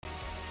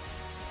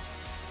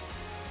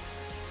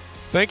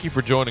Thank you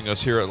for joining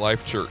us here at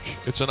Life Church.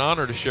 It's an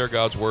honor to share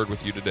God's Word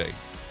with you today.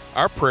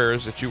 Our prayer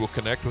is that you will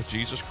connect with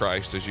Jesus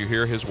Christ as you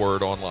hear His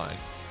Word online.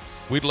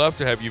 We'd love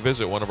to have you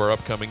visit one of our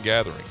upcoming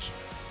gatherings.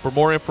 For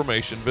more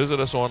information, visit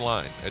us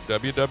online at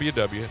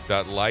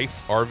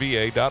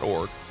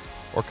www.liferva.org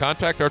or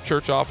contact our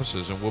church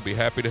offices and we'll be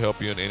happy to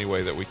help you in any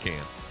way that we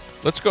can.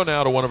 Let's go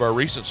now to one of our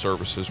recent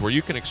services where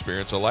you can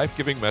experience a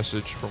life-giving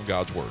message from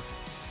God's Word.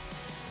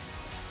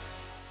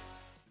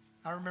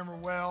 I remember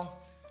well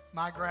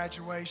my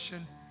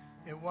graduation.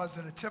 It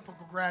wasn't a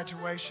typical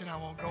graduation. I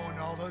won't go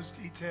into all those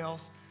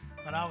details,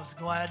 but I was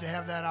glad to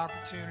have that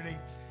opportunity,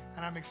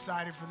 and I'm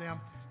excited for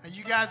them. Now,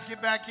 you guys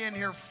get back in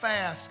here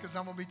fast because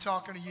I'm going to be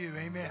talking to you.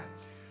 Amen.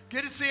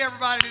 Good to see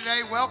everybody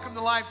today. Welcome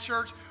to Life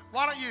Church.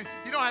 Why don't you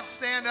don't have to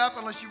stand up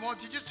unless you want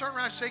to. Just turn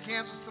around and shake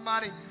hands with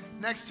somebody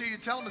next to you.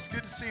 Tell them it's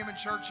good to see them in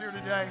church here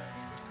today.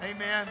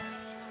 Amen.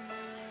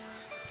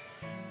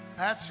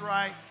 That's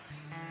right.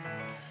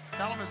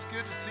 Tell them it's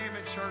good to see them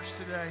in church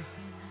today.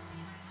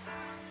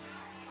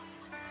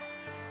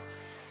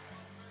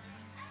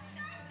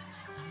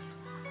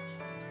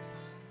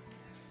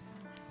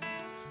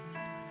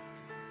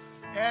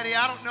 Eddie,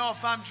 I don't know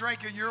if I'm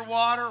drinking your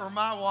water or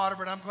my water,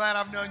 but I'm glad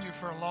I've known you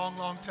for a long,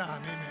 long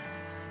time.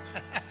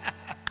 Amen.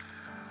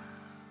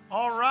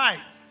 All right.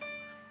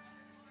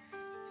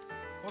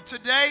 Well,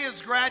 today is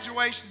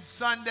graduation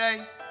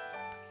Sunday.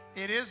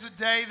 It is a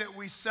day that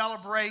we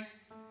celebrate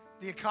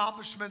the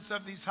accomplishments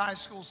of these high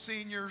school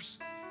seniors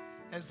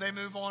as they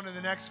move on to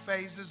the next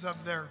phases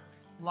of their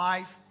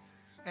life.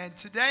 And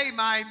today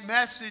my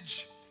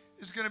message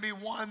is going to be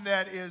one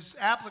that is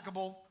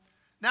applicable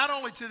not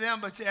only to them,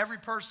 but to every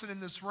person in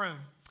this room.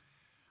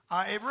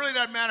 It really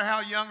doesn't matter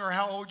how young or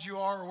how old you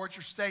are or what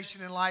your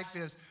station in life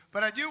is.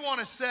 But I do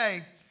want to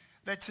say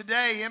that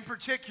today, in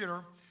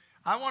particular,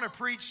 I want to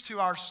preach to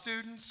our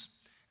students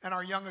and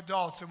our young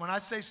adults. And when I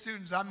say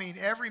students, I mean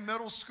every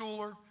middle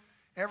schooler,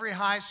 every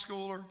high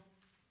schooler,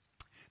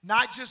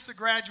 not just the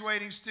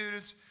graduating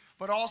students,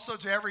 but also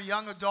to every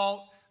young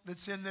adult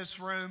that's in this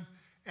room.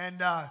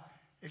 And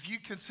if you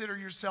consider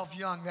yourself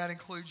young, that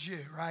includes you,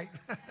 right?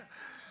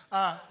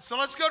 So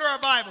let's go to our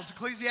Bibles.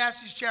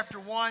 Ecclesiastes chapter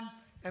 1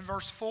 and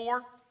verse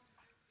 4.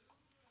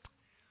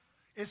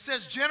 It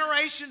says,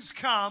 generations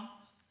come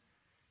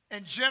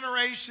and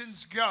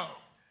generations go,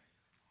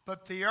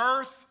 but the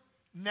earth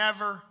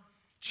never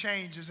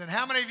changes. And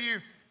how many of you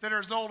that are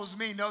as old as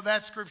me know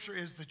that scripture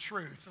is the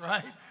truth,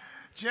 right?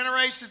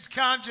 Generations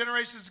come,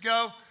 generations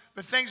go,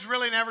 but things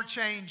really never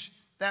change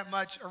that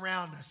much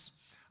around us.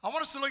 I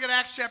want us to look at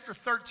Acts chapter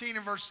 13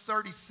 and verse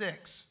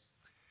 36.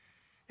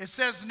 It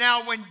says,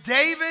 now when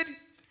David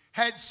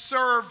had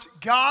served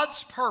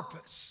God's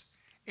purpose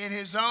in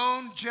his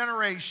own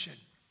generation,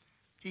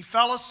 he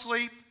fell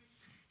asleep.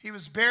 He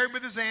was buried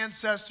with his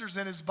ancestors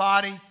and his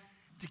body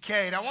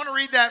decayed. I want to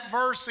read that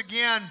verse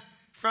again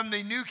from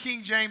the New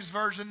King James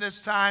Version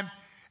this time.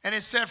 And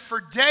it said, for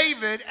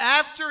David,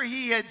 after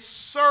he had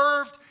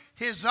served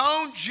his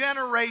own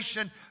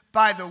generation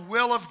by the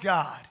will of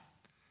God.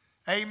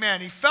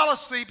 Amen. He fell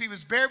asleep. He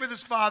was buried with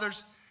his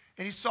fathers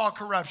and he saw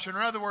corruption.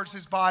 In other words,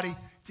 his body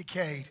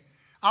decayed.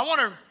 I want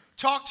to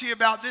talk to you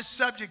about this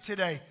subject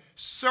today,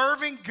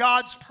 serving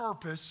God's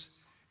purpose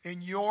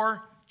in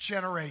your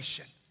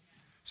generation.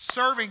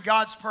 Serving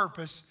God's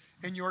purpose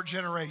in your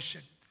generation.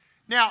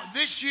 Now,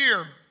 this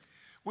year,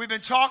 we've been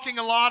talking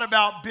a lot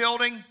about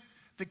building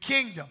the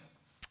kingdom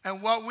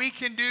and what we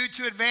can do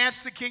to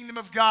advance the kingdom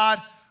of God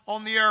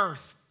on the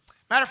earth.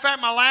 Matter of fact,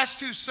 my last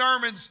two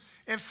sermons,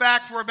 in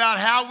fact, were about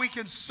how we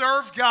can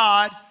serve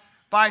God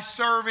by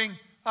serving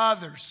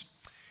others.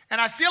 And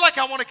I feel like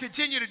I want to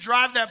continue to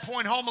drive that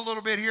point home a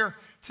little bit here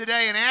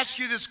today and ask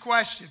you this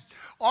question.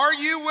 Are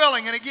you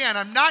willing, and again,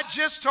 I'm not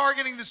just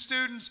targeting the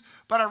students,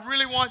 but I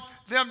really want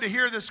them to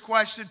hear this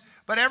question,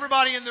 but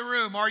everybody in the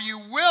room, are you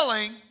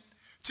willing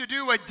to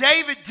do what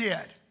David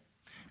did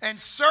and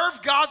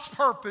serve God's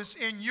purpose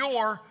in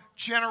your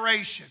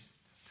generation?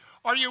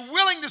 Are you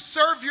willing to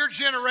serve your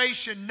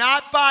generation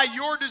not by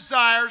your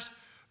desires,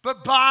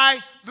 but by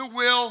the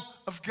will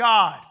of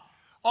God?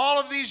 All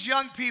of these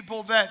young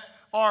people that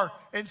are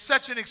in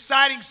such an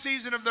exciting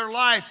season of their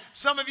life.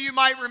 Some of you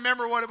might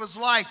remember what it was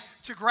like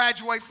to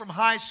graduate from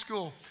high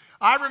school.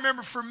 I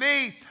remember for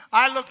me,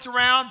 I looked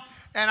around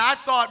and I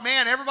thought,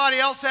 man, everybody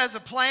else has a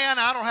plan.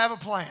 I don't have a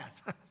plan.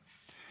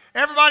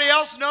 Everybody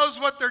else knows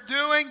what they're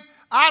doing.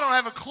 I don't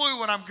have a clue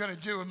what I'm going to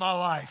do in my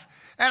life.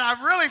 And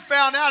I really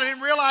found out, I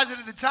didn't realize it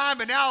at the time,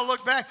 but now I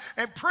look back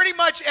and pretty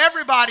much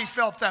everybody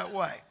felt that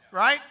way,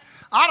 right?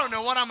 I don't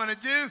know what I'm going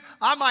to do.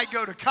 I might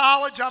go to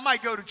college. I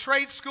might go to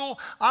trade school.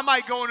 I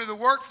might go into the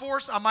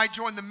workforce. I might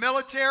join the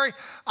military.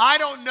 I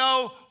don't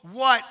know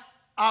what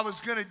I was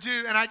going to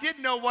do, and I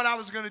didn't know what I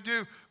was going to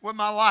do with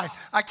my life.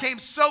 I came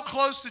so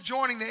close to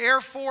joining the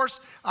Air Force.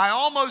 I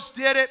almost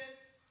did it,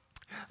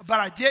 but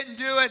I didn't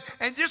do it.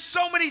 And just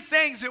so many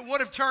things that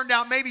would have turned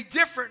out maybe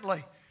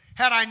differently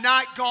had I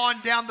not gone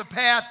down the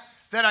path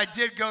that I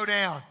did go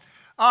down.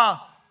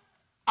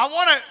 I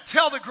want to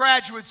tell the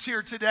graduates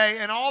here today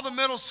and all the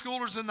middle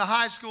schoolers and the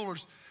high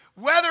schoolers,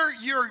 whether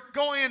you're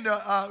going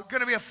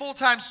to be a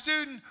full-time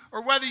student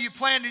or whether you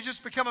plan to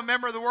just become a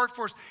member of the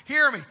workforce,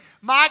 hear me.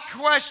 My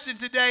question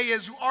today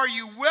is, are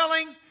you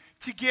willing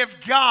to give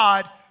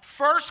God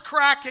first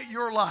crack at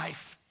your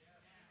life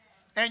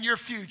and your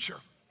future?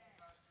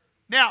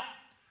 Now,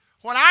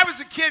 when I was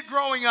a kid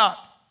growing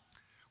up,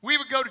 we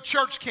would go to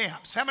church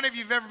camps. How many of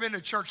you have ever been to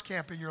a church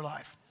camp in your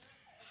life?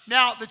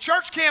 Now, the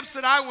church camps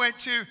that I went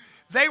to,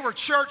 they were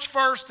church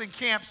first and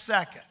camp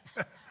second.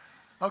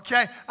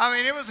 Okay? I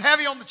mean, it was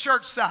heavy on the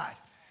church side.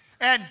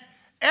 And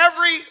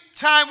every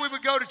time we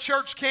would go to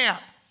church camp,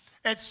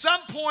 at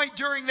some point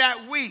during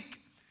that week,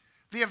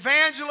 the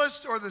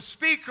evangelist or the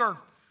speaker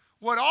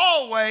would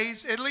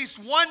always, at least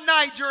one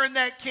night during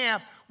that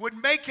camp, would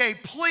make a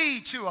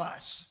plea to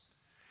us.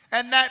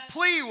 And that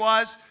plea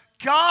was,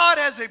 God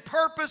has a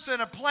purpose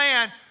and a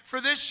plan for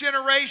this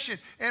generation,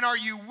 and are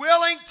you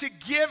willing to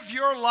give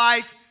your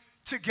life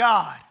to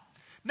God?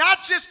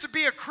 Not just to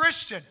be a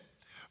Christian,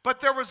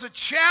 but there was a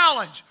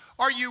challenge.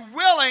 Are you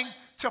willing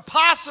to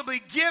possibly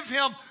give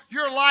Him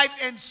your life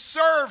and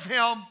serve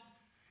Him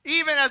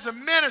even as a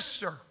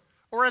minister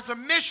or as a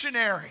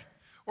missionary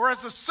or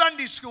as a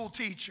Sunday school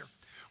teacher?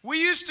 We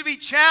used to be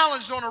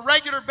challenged on a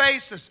regular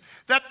basis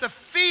that the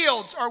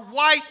fields are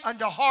white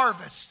unto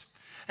harvest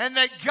and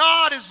that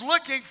God is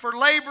looking for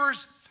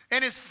laborers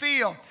in His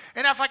field.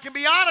 And if I can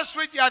be honest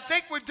with you, I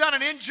think we've done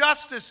an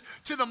injustice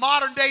to the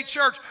modern day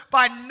church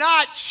by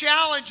not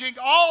challenging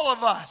all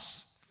of us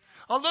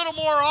a little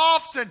more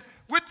often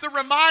with the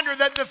reminder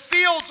that the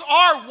fields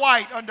are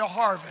white unto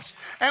harvest.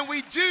 And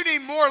we do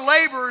need more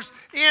laborers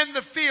in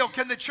the field.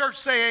 Can the church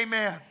say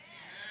amen?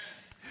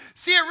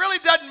 See, it really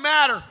doesn't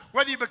matter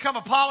whether you become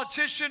a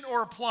politician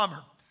or a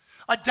plumber,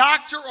 a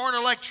doctor or an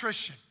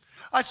electrician,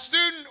 a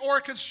student or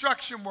a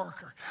construction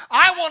worker.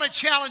 I want to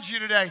challenge you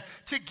today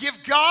to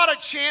give God a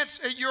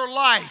chance at your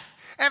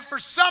life. And for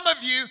some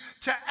of you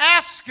to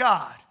ask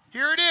God,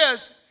 here it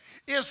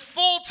is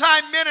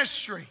full-time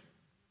ministry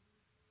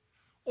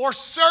or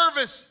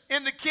service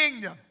in the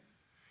kingdom,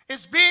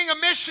 is being a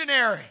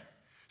missionary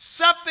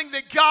something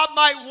that God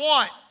might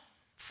want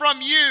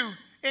from you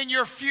in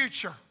your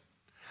future?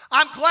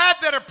 I'm glad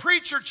that a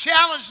preacher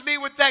challenged me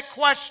with that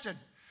question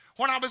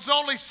when I was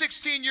only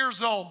 16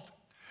 years old.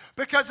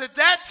 Because at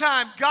that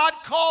time, God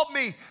called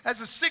me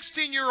as a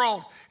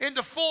 16-year-old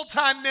into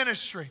full-time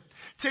ministry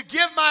to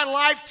give my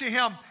life to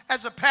Him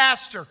as a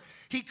pastor.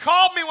 He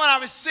called me when I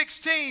was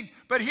 16,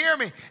 but hear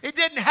me, it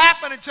didn't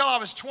happen until I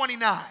was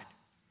 29.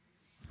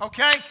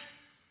 Okay?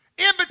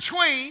 In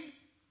between,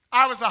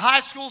 I was a high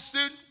school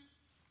student.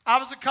 I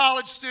was a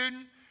college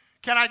student.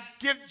 Can I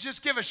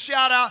just give a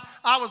shout out?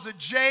 I was a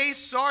J.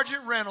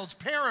 Sergeant Reynolds,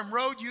 Parham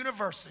Road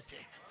University.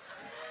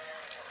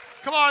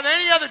 Come on, are there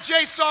any other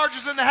J.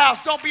 Sargents in the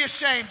house? Don't be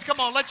ashamed. Come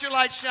on, let your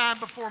light shine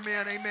before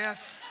men. Amen.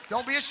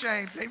 Don't be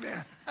ashamed.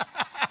 Amen.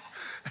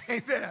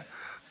 Amen.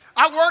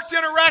 I worked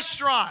in a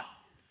restaurant.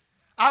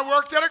 I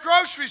worked at a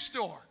grocery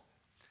store.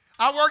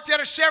 I worked at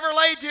a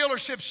Chevrolet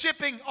dealership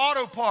shipping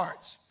auto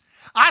parts.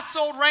 I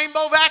sold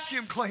Rainbow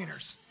vacuum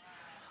cleaners.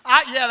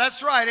 Yeah,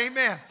 that's right.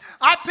 Amen.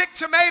 I picked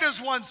tomatoes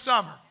one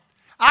summer.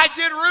 I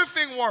did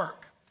roofing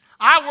work.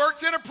 I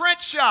worked in a print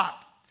shop.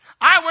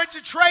 I went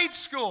to trade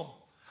school.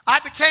 I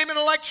became an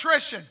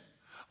electrician.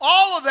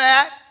 All of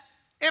that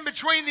in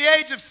between the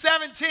age of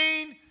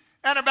 17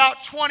 and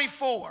about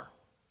 24.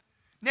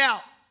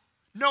 Now,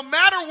 no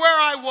matter where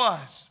I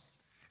was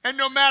and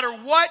no matter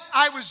what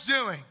I was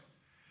doing,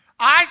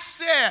 I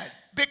said,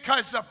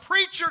 because a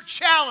preacher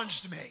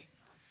challenged me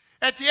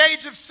at the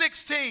age of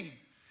 16,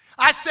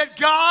 I said,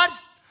 God,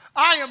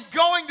 I am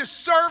going to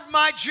serve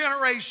my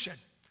generation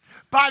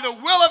by the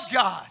will of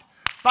God,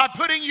 by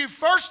putting you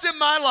first in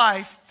my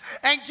life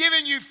and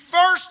giving you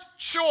first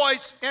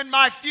choice in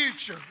my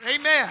future.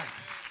 Amen.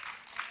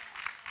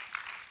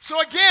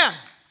 So again,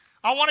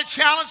 I want to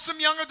challenge some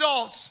young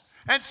adults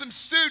and some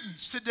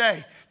students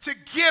today to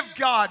give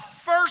God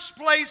first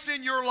place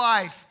in your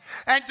life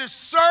and to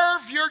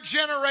serve your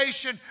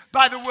generation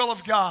by the will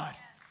of God.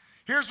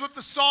 Here's what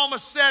the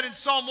psalmist said in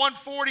Psalm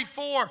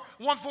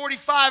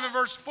 145 and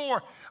verse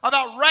 4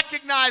 about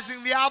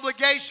recognizing the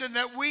obligation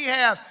that we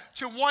have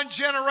to one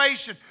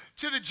generation,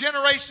 to the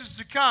generations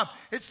to come.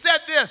 It said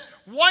this: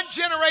 one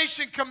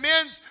generation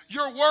commends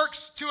your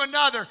works to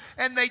another,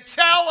 and they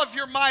tell of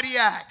your mighty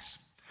acts.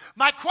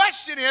 My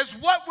question is,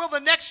 what will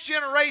the next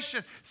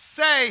generation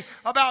say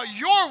about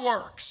your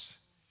works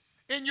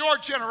in your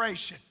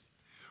generation?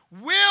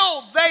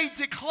 Will they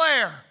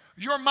declare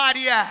your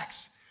mighty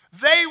acts?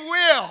 They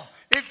will,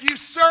 if you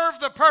serve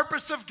the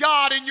purpose of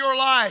God in your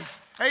life.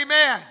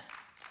 Amen.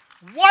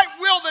 What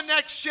will the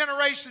next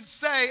generation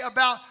say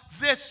about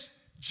this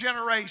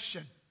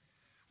generation?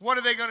 What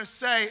are they going to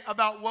say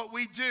about what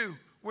we do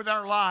with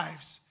our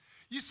lives?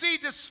 You see,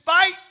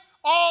 despite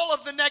all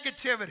of the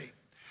negativity,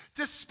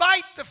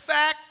 despite the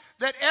fact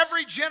that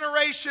every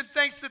generation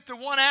thinks that the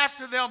one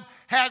after them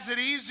has it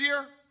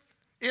easier,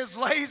 is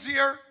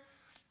lazier,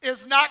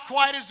 is not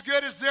quite as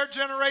good as their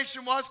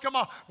generation was. Come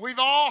on, we've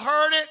all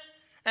heard it,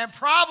 and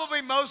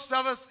probably most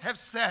of us have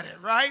said it,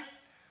 right?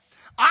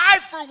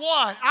 For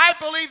one, I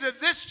believe that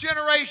this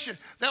generation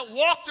that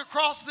walked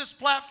across this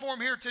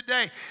platform here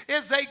today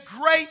is a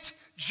great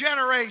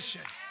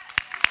generation.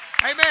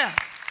 Amen.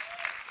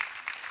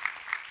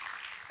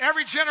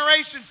 Every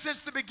generation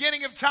since the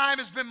beginning of time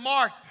has been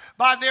marked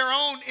by their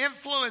own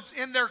influence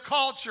in their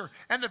culture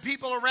and the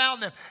people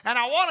around them. And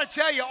I want to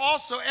tell you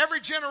also,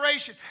 every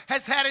generation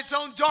has had its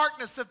own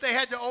darkness that they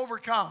had to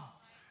overcome.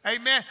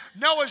 Amen.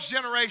 Noah's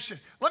generation.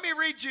 Let me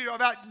read you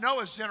about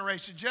Noah's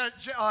generation.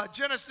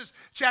 Genesis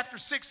chapter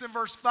 6 and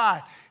verse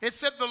 5. It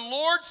said, the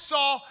Lord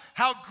saw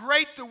how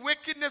great the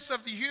wickedness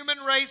of the human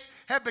race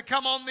had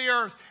become on the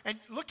earth. And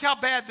look how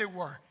bad they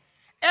were.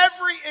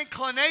 Every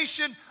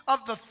inclination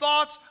of the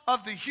thoughts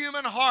of the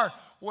human heart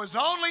was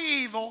only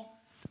evil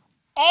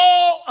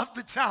all of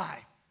the time.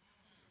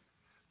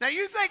 Now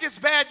you think it's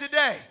bad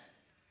today.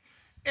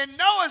 In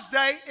Noah's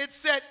day, it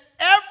said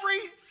every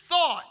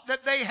thought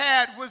that they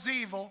had was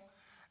evil,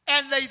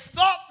 and they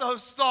thought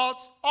those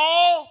thoughts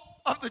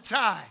all of the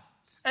time.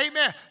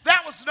 Amen.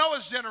 That was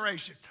Noah's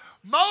generation.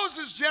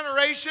 Moses'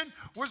 generation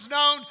was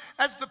known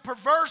as the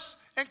perverse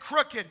and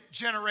crooked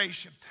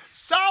generation.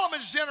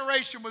 Solomon's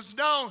generation was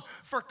known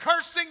for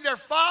cursing their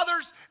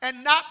fathers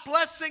and not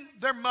blessing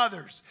their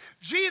mothers.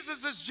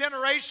 Jesus'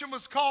 generation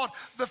was called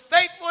the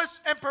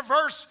faithless and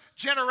perverse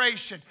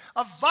generation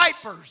of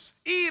vipers,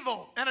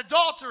 evil, and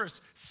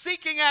adulterous,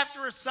 seeking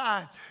after a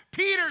sign.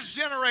 Peter's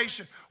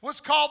generation was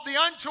called the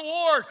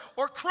untoward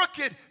or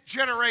crooked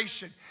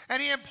generation,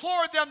 and he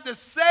implored them to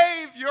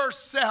save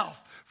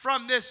yourself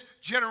from this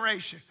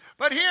generation.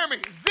 But hear me,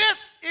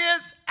 this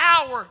is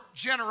our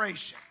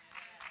generation.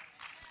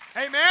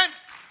 Amen?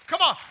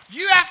 Come on,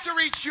 you have to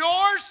reach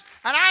yours,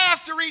 and I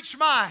have to reach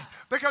mine,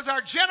 because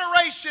our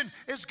generation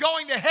is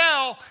going to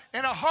hell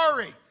in a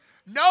hurry.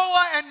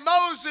 Noah and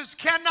Moses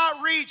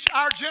cannot reach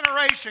our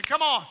generation.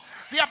 Come on.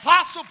 The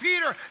Apostle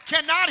Peter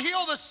cannot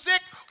heal the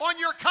sick on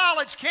your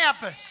college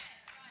campus.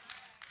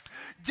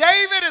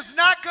 David is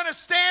not going to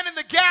stand in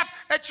the gap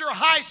at your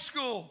high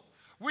school.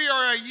 We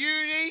are a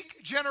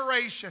unique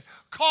generation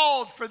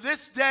called for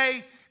this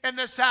day and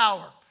this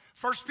hour.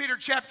 1 Peter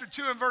chapter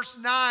 2 and verse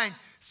 9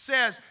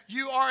 says,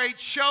 you are a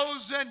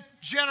chosen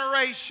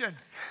generation,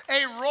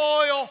 a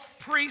royal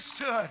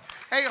priesthood,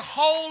 a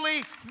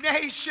holy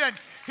nation,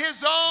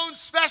 his own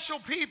special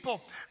people,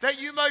 that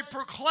you may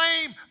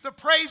proclaim the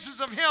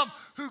praises of him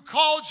who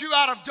called you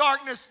out of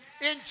darkness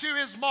into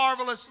his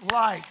marvelous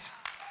light.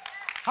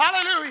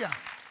 Hallelujah.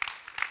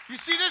 You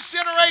see, this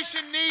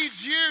generation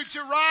needs you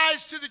to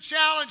rise to the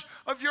challenge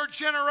of your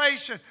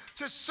generation,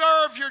 to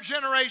serve your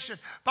generation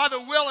by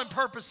the will and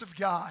purpose of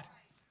God.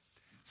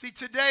 See,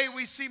 today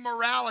we see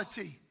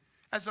morality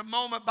as a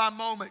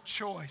moment-by-moment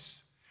choice.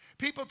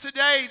 People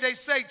today, they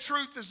say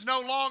truth is no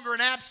longer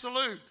an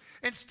absolute.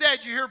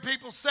 Instead, you hear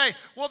people say,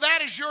 well,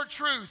 that is your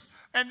truth,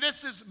 and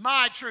this is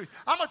my truth.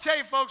 I'm going to tell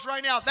you, folks,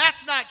 right now,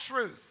 that's not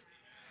truth.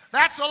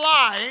 That's a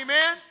lie,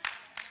 amen?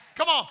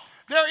 Come on.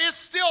 There is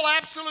still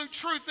absolute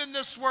truth in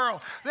this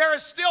world. There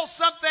is still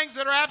some things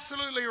that are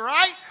absolutely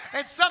right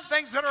and some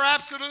things that are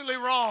absolutely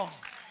wrong.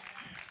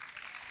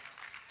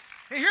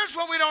 And here's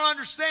what we don't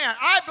understand.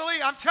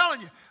 I'm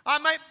telling you,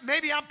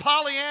 maybe I'm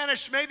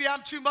Pollyannish, maybe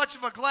I'm too much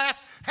of a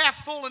glass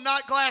half full and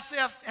not glass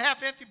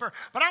half empty. But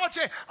I'm going to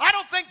tell you, I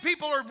don't think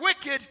people are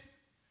wicked.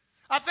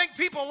 I think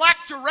people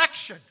lack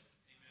direction.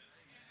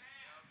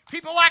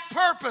 People lack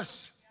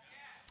purpose.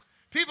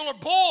 People are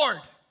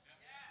bored.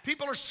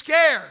 People are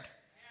scared.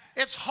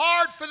 It's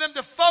hard for them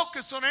to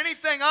focus on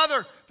anything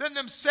other than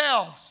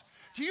themselves.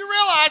 Do you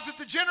realize that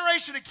the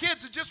generation of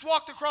kids that just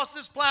walked across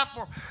this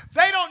platform,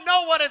 they don't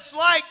know what it's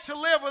like to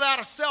live without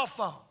a cell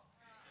phone.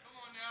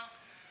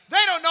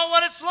 They don't know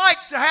what it's like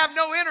to have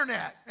no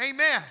internet.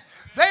 Amen.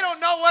 They don't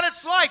know what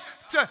it's like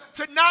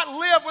to not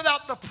live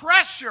without the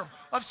pressure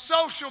of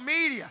social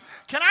media.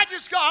 Can I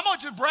just go? I'm going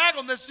to just brag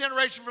on this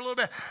generation for a little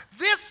bit.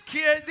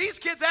 These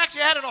kids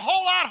actually had it a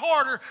whole lot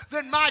harder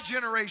than my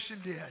generation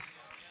did.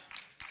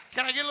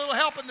 Can I get a little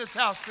help in this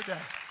house today?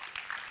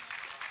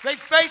 They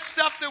faced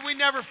stuff that we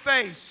never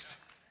faced.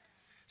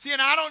 See,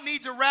 and I don't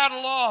need to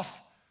rattle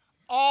off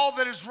all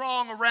that is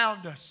wrong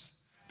around us,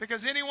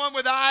 because anyone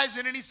with eyes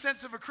and any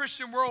sense of a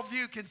Christian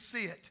worldview can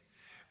see it.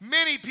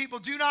 Many people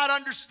do not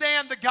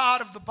understand the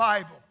God of the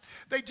Bible.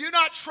 They do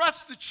not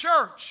trust the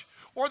church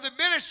or the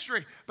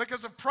ministry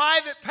because of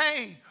private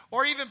pain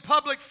or even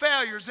public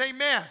failures.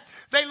 Amen.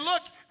 They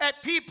look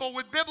at people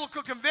with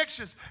biblical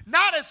convictions,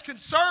 not as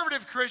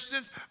conservative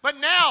Christians, but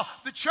now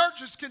the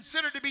church is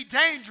considered to be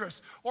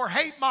dangerous or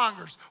hate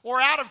mongers or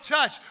out of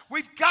touch.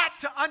 We've got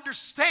to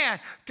understand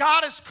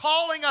God is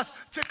calling us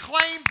to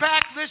claim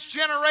back this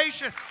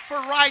generation for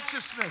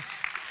righteousness.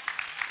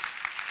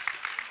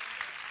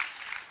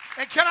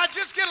 And can I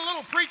just get a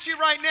little preachy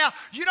right now?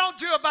 You don't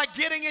do it by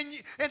getting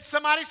in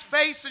somebody's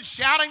face and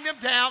shouting them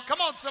down. Come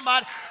on,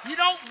 somebody. You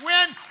don't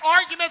win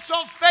arguments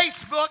on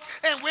Facebook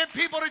and win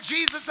people to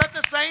Jesus at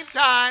the same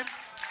time.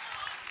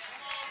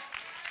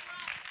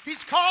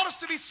 He's called us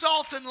to be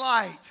salt and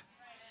light.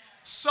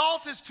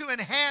 Salt is to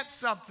enhance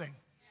something.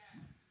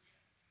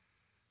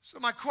 So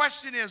my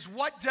question is,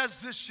 what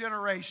does this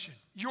generation,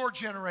 your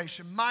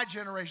generation, my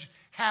generation,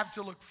 have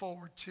to look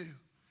forward to?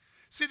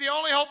 See, the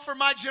only hope for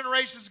my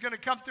generation is going to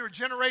come through a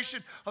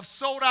generation of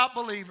sold-out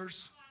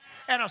believers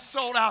and a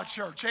sold-out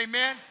church.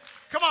 Amen?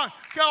 Come on.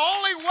 The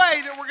only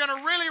way that we're going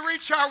to really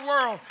reach our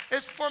world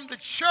is from the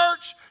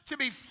church to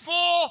be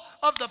full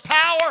of the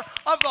power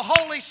of the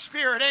Holy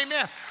Spirit.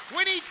 Amen.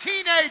 We need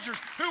teenagers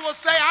who will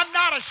say, I'm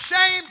not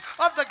ashamed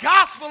of the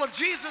gospel of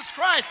Jesus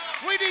Christ.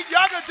 We need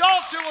young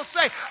adults who will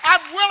say,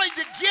 I'm willing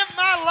to give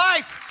my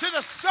life to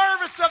the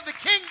service of the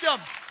kingdom.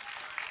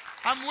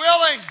 I'm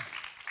willing.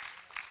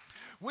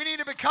 We need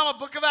to become a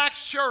Book of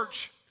Acts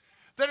church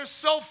that is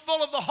so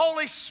full of the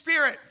Holy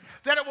Spirit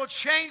that it will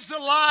change the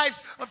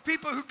lives of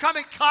people who come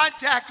in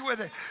contact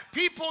with it.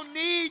 People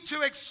need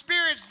to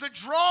experience the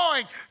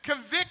drawing,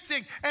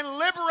 convicting, and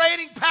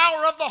liberating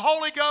power of the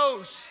Holy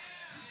Ghost.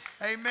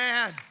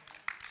 Amen.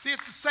 See,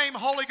 it's the same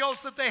Holy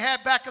Ghost that they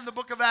had back in the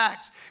book of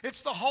Acts.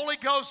 It's the Holy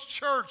Ghost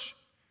church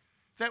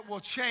that will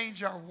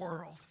change our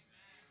world.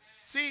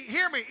 See,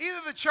 hear me. Either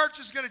the church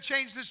is going to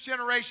change this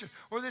generation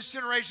or this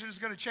generation is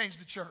going to change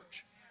the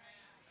church.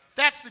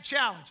 That's the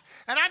challenge.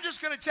 And I'm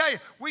just going to tell you,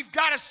 we've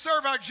got to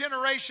serve our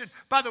generation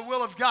by the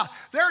will of God.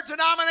 There are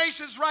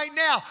denominations right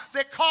now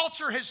that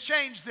culture has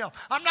changed them.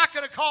 I'm not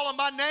going to call them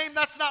by name.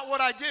 That's not what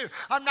I do.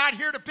 I'm not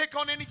here to pick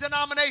on any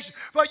denomination.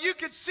 But you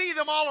can see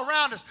them all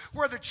around us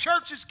where the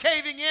church is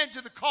caving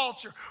into the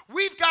culture.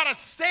 We've got to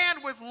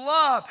stand with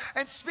love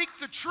and speak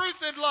the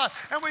truth in love.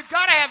 And we've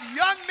got to have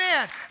young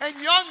men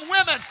and young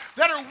women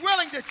that are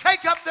willing to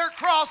take up their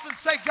cross and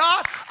say,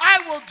 God,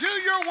 I will do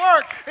your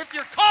work if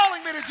you're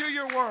calling me to do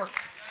your work.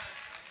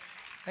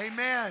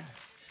 Amen.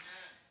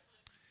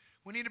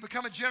 We need to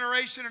become a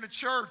generation in a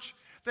church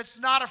that's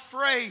not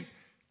afraid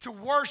to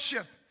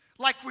worship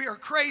like we are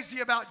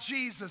crazy about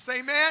Jesus.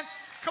 Amen.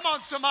 Come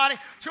on, somebody.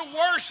 To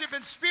worship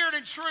in spirit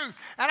and truth.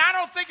 And I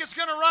don't think it's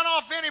going to run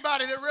off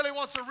anybody that really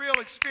wants a real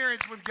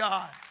experience with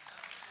God.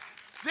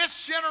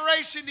 This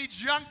generation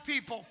needs young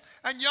people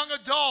and young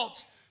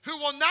adults who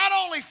will not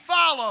only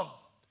follow,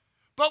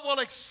 but will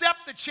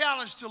accept the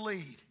challenge to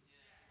lead.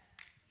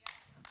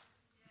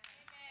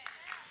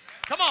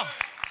 Come on.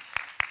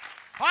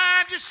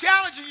 I'm just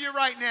challenging you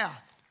right now.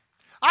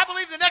 I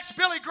believe the next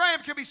Billy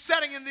Graham could be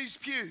sitting in these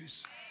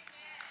pews.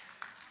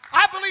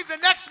 I believe the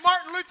next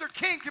Martin Luther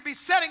King could be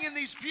sitting in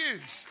these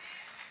pews.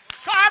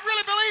 I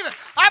really believe it.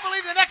 I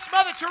believe the next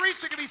Mother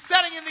Teresa could be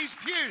sitting in these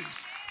pews.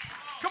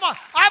 Come on.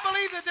 I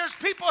believe that there's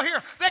people here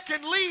that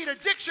can lead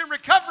addiction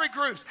recovery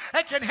groups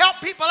and can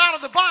help people out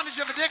of the bondage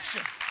of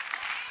addiction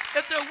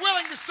if they're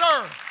willing to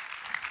serve.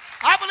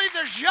 I believe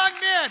there's young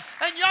men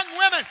and young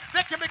women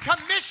that can become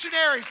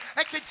missionaries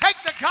and can take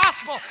the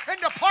gospel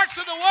into parts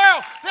of the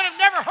world that have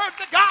never heard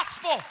the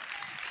gospel.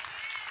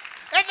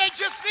 And they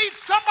just need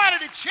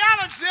somebody to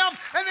challenge them,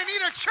 and they need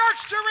a church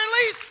to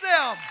release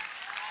them.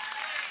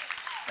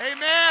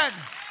 Amen.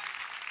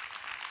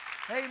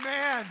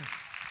 Amen.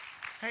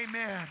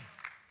 Amen.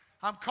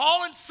 I'm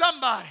calling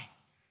somebody.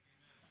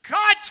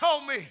 God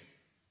told me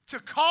to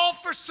call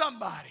for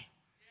somebody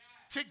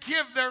to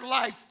give their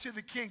life to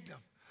the kingdom.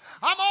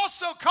 I'm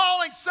also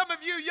calling some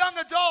of you young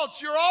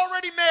adults. You're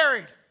already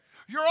married.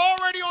 You're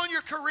already on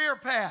your career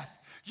path.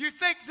 You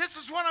think this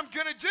is what I'm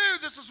going to do.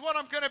 This is what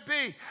I'm going to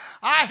be.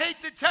 I hate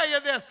to tell you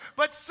this,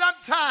 but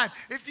sometime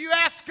if you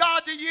ask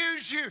God to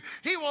use you,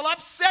 He will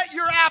upset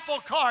your apple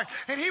cart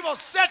and He will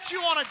set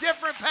you on a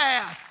different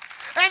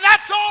path. And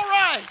that's all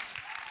right.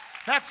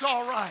 That's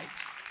all right.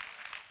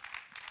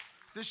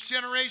 This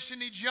generation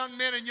needs young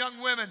men and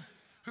young women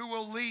who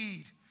will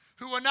lead,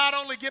 who will not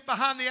only get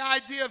behind the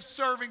idea of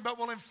serving, but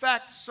will in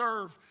fact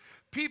serve.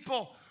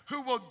 People who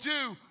will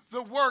do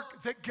the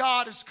work that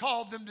God has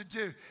called them to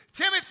do.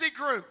 Timothy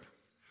Group,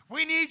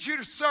 we need you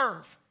to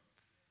serve.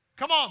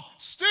 Come on,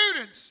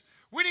 students,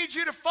 we need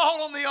you to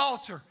fall on the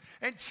altar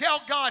and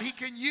tell God He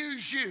can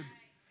use you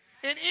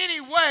in any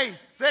way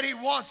that He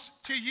wants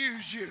to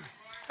use you.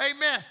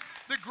 Amen.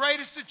 The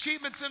greatest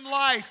achievements in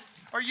life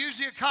are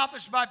usually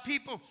accomplished by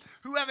people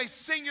who have a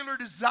singular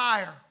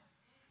desire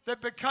that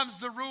becomes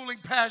the ruling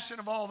passion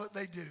of all that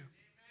they do.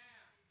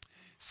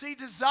 See,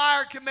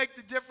 desire can make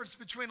the difference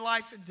between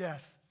life and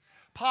death,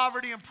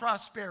 poverty and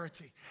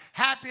prosperity,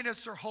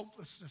 happiness or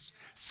hopelessness,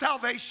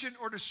 salvation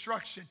or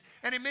destruction,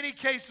 and in many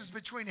cases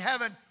between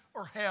heaven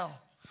or hell.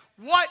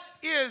 What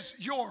is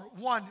your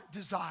one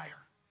desire?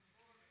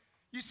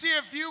 You see,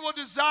 if you will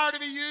desire to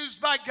be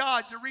used by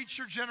God to reach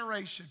your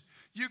generation,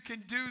 you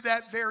can do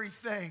that very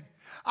thing.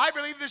 I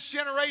believe this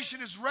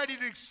generation is ready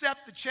to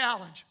accept the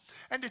challenge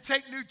and to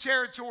take new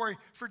territory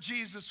for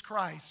Jesus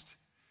Christ.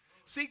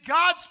 See,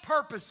 God's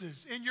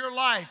purposes in your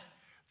life,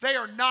 they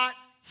are not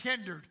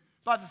hindered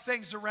by the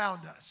things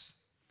around us.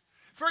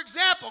 For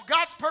example,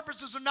 God's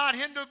purposes are not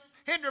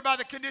hindered by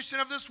the condition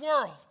of this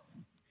world.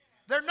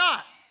 They're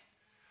not.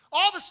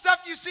 All the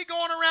stuff you see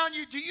going around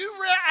you, do you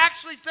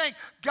actually think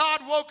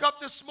God woke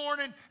up this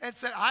morning and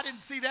said, I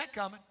didn't see that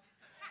coming?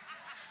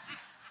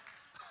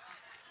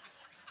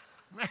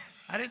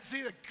 I didn't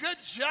see the good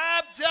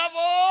job,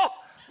 devil.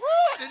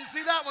 Woo, I didn't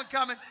see that one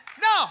coming.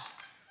 No.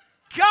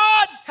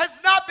 God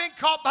has not been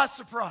caught by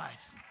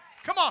surprise.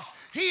 Come on.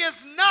 He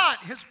is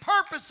not. His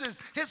purposes,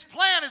 his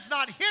plan is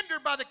not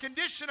hindered by the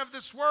condition of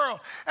this world.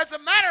 As a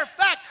matter of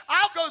fact,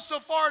 I'll go so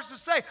far as to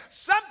say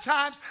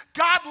sometimes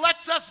God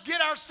lets us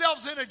get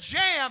ourselves in a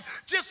jam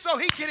just so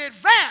he can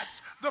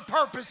advance the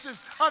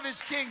purposes of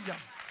his kingdom.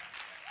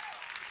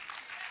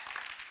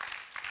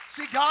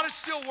 See, God is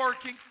still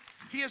working.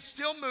 He is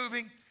still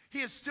moving.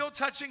 He is still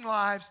touching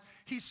lives.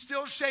 He's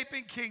still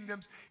shaping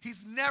kingdoms.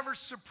 He's never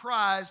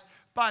surprised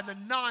by the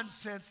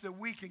nonsense that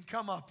we can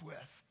come up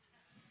with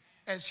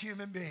as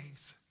human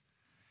beings.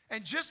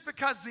 And just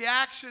because the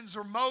actions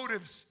or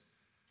motives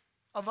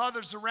of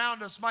others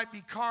around us might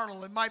be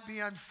carnal, it might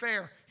be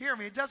unfair, hear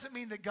me, it doesn't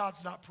mean that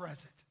God's not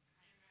present.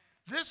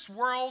 This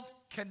world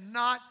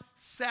cannot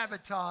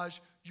sabotage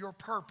your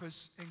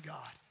purpose in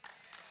God.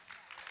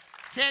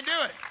 Can't do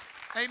it.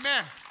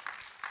 Amen.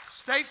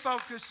 Stay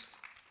focused.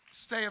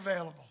 Stay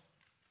available.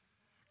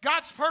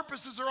 God's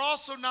purposes are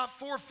also not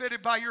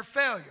forfeited by your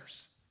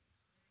failures.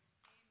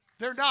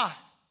 They're not.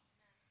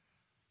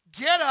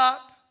 Get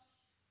up,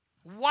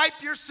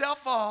 wipe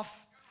yourself off,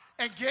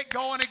 and get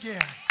going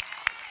again.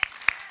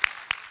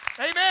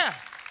 Amen.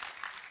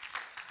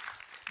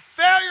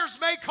 Failures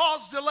may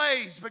cause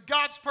delays, but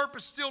God's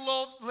purpose still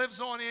lives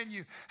on in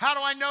you. How do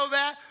I know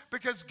that?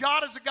 Because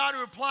God is a God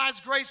who applies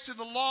grace to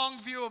the long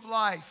view of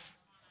life.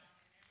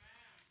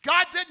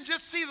 God didn't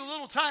just see the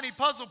little tiny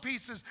puzzle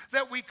pieces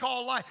that we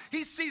call life.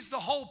 He sees the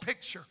whole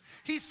picture.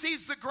 He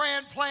sees the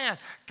grand plan.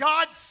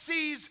 God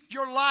sees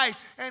your life,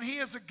 and he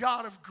is a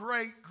God of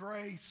great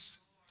grace.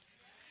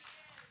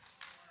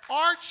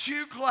 Aren't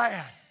you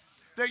glad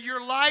that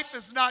your life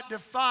is not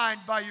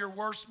defined by your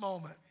worst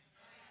moment?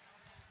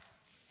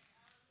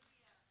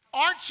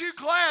 Aren't you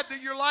glad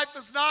that your life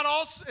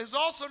is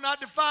also not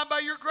defined by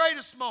your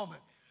greatest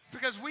moment?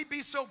 Because we'd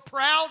be so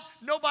proud,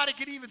 nobody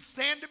could even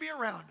stand to be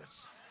around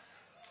us.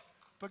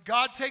 But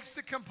God takes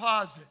the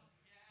composite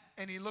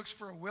and he looks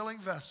for a willing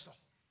vessel.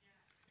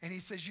 And he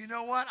says, you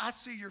know what? I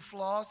see your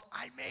flaws.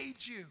 I made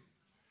you.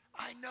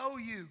 I know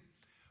you.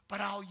 But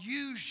I'll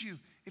use you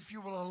if you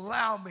will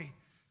allow me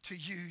to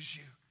use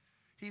you.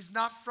 He's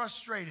not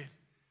frustrated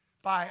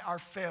by our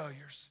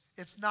failures.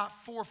 It's not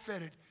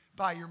forfeited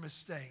by your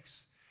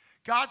mistakes.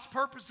 God's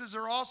purposes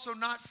are also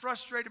not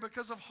frustrated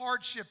because of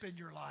hardship in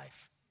your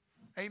life.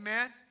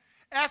 Amen?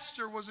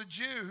 Esther was a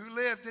Jew who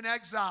lived in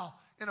exile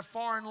in a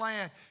foreign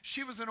land.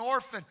 She was an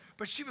orphan,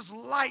 but she was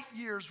light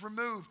years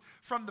removed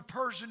from the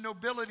Persian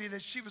nobility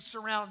that she was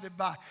surrounded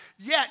by.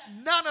 Yet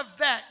none of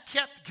that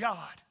kept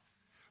God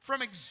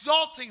from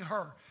exalting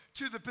her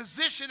to the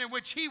position in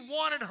which he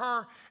wanted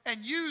her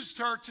and used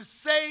her to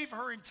save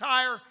her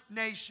entire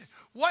nation.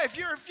 If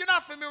you're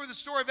not familiar with the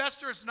story of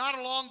Esther, it's not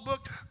a long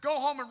book. Go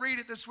home and read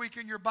it this week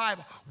in your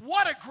Bible.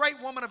 What a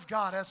great woman of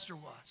God Esther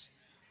was.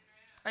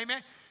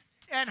 Amen.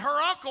 And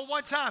her uncle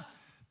one time,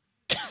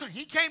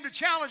 he came to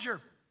challenge her.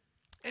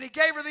 And he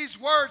gave her these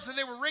words, and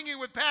they were ringing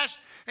with passion.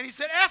 And he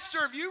said,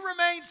 Esther, if you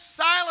remain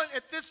silent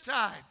at this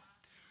time,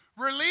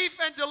 relief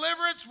and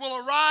deliverance will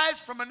arise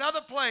from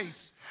another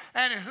place.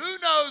 And who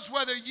knows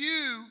whether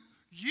you,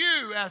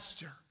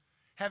 Esther,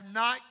 have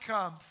not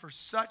come for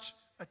such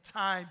a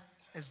time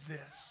as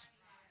this.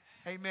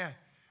 Amen.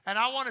 And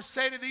I want to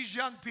say to these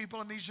young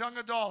people and these young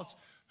adults,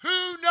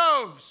 who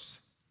knows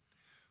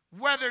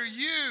whether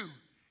you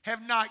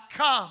have not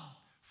come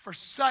for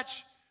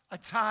such a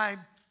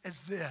time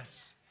as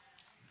this?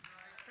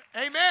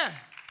 Amen.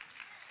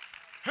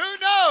 Who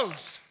knows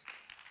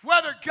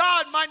whether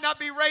God might not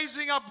be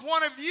raising up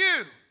one of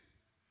you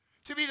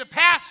to be the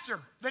pastor,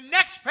 the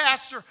next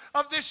pastor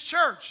of this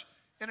church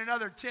in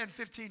another 10,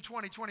 15,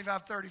 20,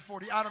 25, 30,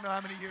 40, I don't know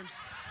how many years.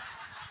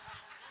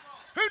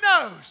 Who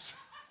knows?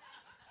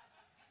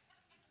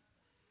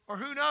 Or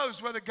who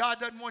knows whether God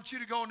doesn't want you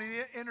to go into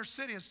the inner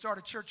city and start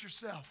a church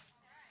yourself?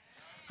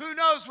 Who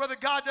knows whether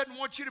God doesn't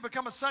want you to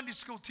become a Sunday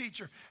school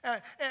teacher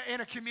in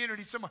a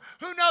community somewhere?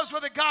 Who knows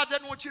whether God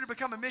doesn't want you to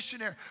become a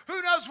missionary?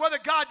 Who knows whether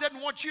God doesn't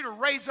want you to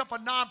raise up a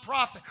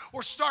nonprofit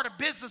or start a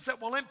business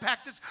that will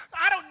impact this?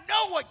 I don't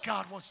know what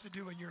God wants to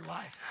do in your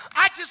life.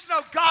 I just know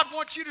God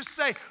wants you to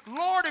say,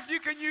 Lord, if you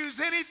can use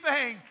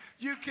anything,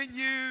 you can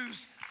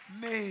use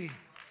me.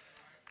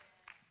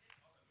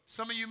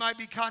 Some of you might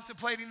be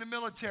contemplating the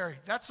military.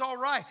 That's all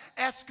right.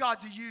 Ask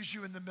God to use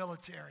you in the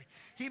military.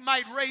 He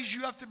might raise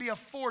you up to be a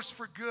force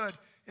for good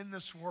in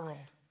this world.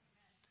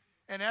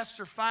 And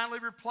Esther finally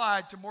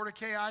replied to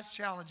Mordecai's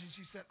challenge, and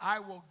she said, I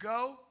will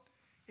go,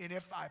 and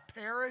if I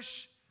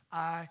perish,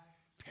 I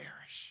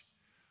perish.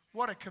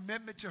 What a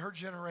commitment to her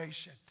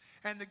generation.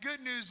 And the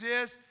good news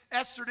is,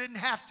 Esther didn't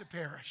have to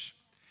perish.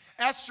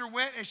 Esther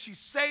went and she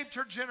saved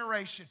her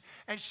generation,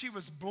 and she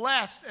was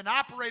blessed and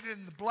operated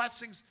in the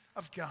blessings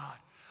of God.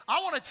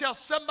 I want to tell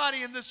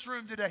somebody in this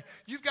room today,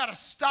 you've got to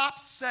stop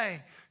saying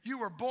you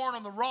were born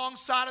on the wrong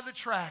side of the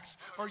tracks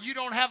or you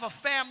don't have a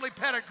family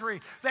pedigree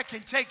that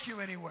can take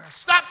you anywhere.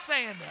 Stop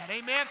saying that,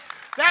 amen?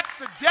 That's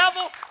the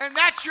devil and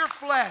that's your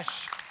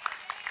flesh.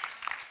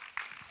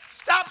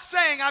 Stop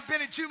saying I've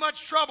been in too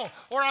much trouble,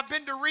 or I've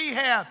been to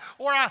rehab,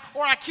 or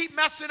I keep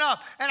messing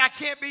up and I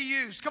can't be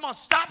used. Come on,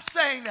 stop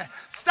saying that.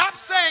 Stop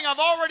saying I've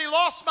already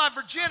lost my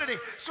virginity,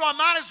 so I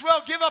might as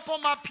well give up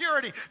on my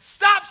purity.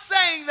 Stop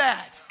saying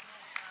that.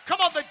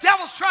 Come on, the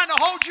devil's trying to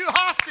hold you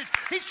hostage.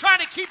 He's trying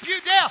to keep you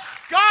down.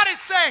 God is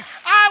saying,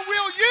 I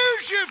will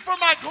use you for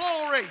my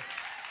glory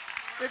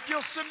if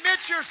you'll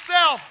submit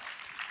yourself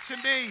to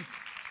me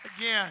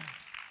again.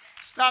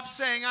 Stop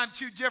saying I'm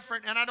too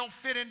different and I don't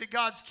fit into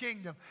God's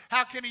kingdom.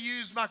 How can he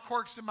use my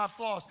quirks and my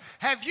flaws?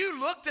 Have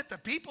you looked at the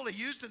people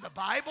he used in the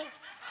Bible?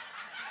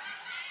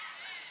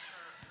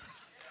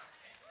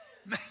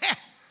 Man,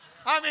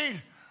 I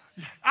mean,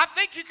 I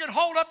think you can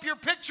hold up your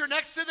picture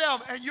next to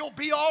them and you'll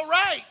be all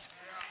right.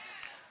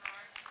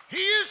 He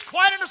used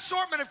quite an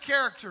assortment of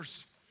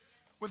characters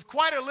with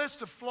quite a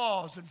list of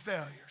flaws and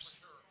failures.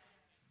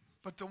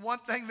 But the one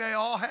thing they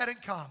all had in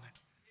common,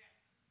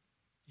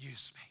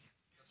 use me.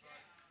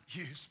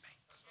 Use me.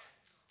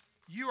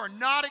 You are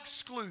not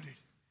excluded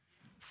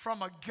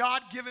from a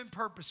God-given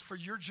purpose for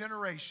your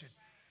generation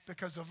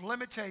because of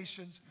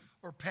limitations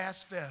or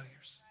past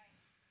failures.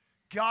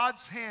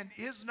 God's hand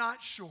is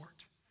not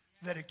short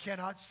that it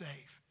cannot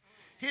save.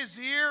 His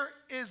ear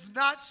is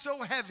not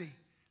so heavy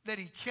that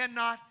he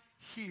cannot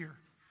hear.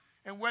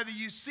 And whether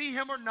you see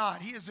him or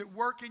not, he is at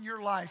work in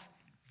your life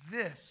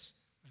this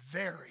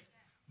very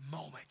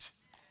moment.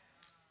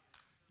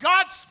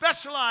 God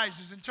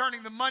specializes in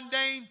turning the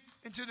mundane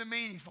into the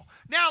meaningful.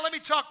 Now let me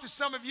talk to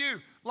some of you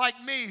like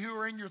me who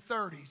are in your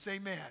 30s,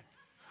 amen,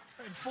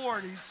 and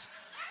 40s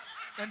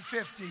and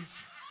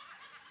 50s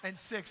and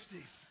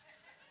 60s.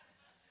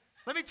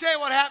 Let me tell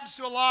you what happens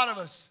to a lot of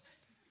us.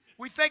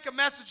 We think a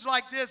message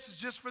like this is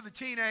just for the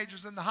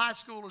teenagers and the high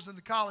schoolers and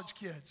the college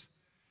kids.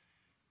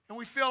 And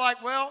we feel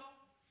like, well,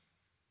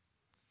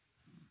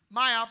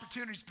 my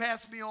opportunities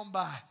pass me on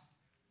by.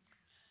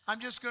 I'm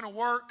just going to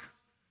work.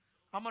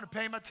 I'm going to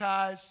pay my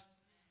tithes.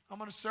 I'm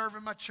going to serve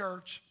in my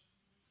church.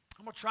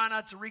 I'm going to try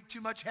not to wreak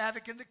too much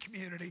havoc in the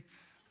community.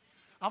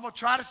 I'm going to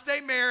try to stay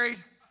married.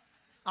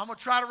 I'm going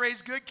to try to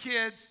raise good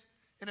kids.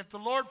 And if the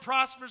Lord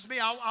prospers me,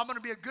 I'm going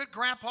to be a good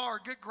grandpa or a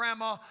good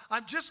grandma.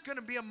 I'm just going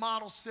to be a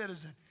model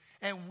citizen.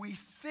 And we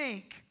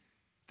think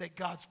that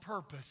God's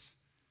purpose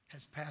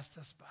has passed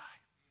us by.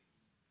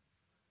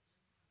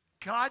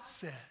 God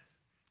said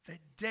that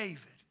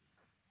David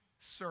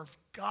served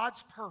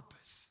God's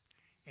purpose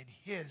in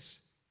his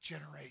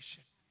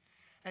generation.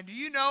 And do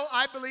you know,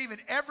 I believe in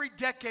every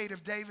decade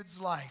of David's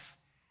life,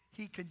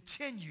 he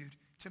continued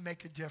to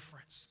make a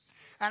difference.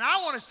 And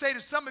I want to say to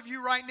some of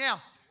you right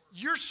now,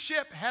 your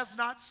ship has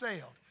not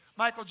sailed.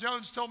 Michael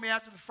Jones told me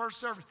after the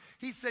first service,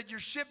 he said, your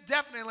ship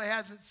definitely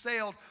hasn't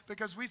sailed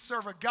because we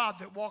serve a God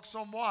that walks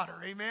on water.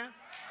 Amen?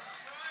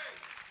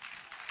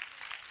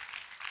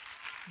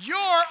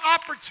 Your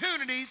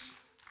opportunities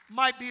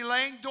might be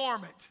laying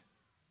dormant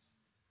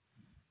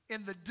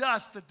in the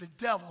dust that the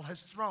devil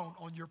has thrown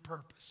on your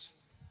purpose.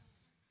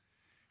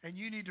 And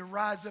you need to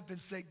rise up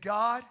and say,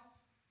 God,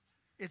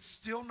 it's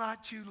still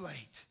not too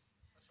late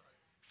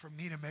for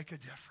me to make a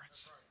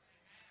difference.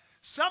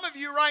 Some of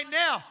you right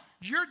now,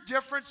 your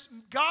difference,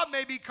 God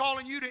may be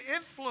calling you to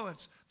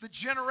influence the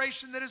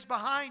generation that is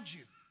behind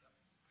you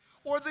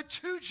or the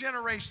two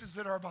generations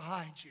that are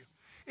behind you.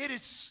 It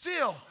is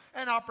still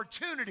an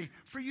opportunity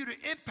for you to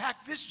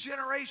impact this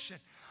generation.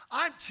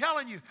 I'm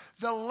telling you,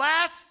 the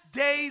last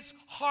day's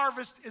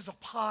harvest is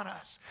upon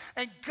us.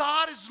 And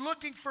God is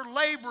looking for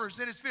laborers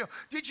in his field.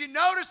 Did you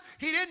notice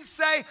he didn't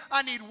say,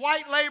 I need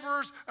white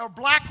laborers or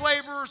black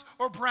laborers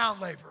or brown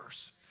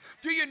laborers?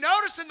 Do you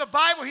notice in the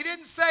Bible, he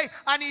didn't say,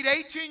 I need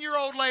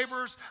 18-year-old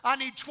laborers, I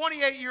need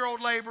 28-year-old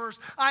laborers,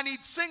 I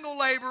need single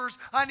laborers,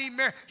 I need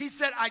married. He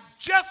said, I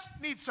just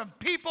need some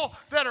people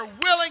that are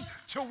willing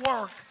to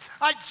work.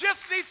 I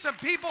just need some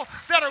people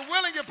that are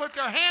willing to put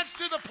their hands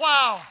to the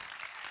plow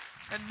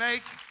and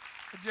make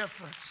a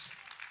difference.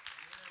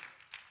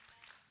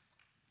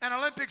 An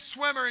Olympic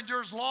swimmer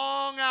endures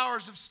long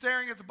hours of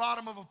staring at the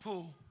bottom of a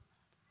pool,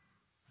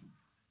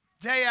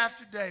 day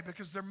after day,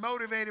 because they're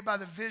motivated by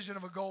the vision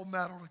of a gold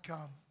medal to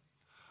come.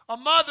 A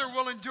mother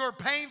will endure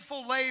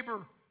painful labor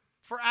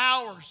for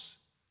hours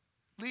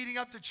leading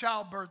up to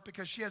childbirth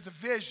because she has a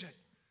vision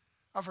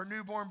of her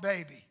newborn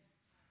baby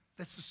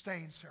that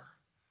sustains her.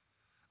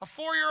 A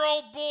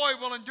 4-year-old boy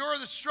will endure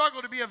the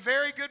struggle to be a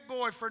very good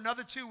boy for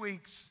another 2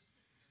 weeks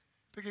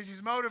because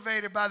he's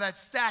motivated by that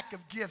stack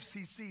of gifts he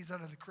sees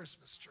under the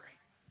Christmas tree.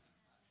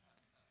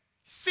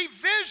 See,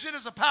 vision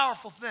is a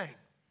powerful thing.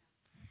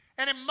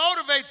 And it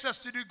motivates us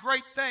to do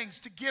great things,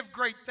 to give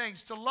great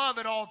things, to love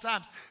at all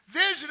times.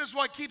 Vision is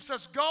what keeps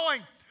us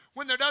going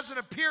when there doesn't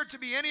appear to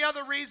be any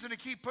other reason to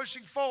keep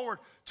pushing forward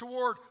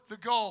toward the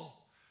goal.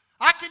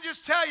 I can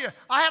just tell you,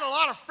 I had a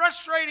lot of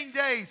frustrating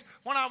days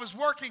when I was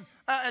working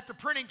at the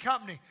printing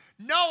company,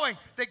 knowing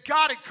that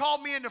God had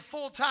called me into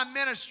full-time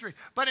ministry,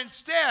 but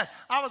instead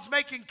I was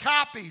making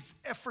copies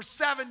for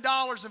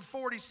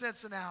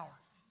 $7.40 an hour.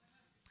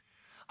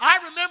 I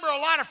remember a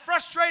lot of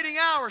frustrating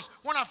hours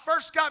when I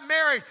first got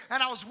married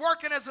and I was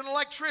working as an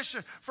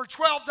electrician for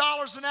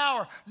 $12 an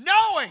hour,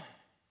 knowing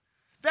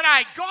that I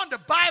had gone to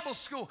Bible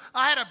school.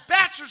 I had a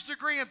bachelor's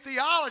degree in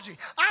theology.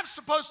 I'm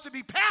supposed to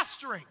be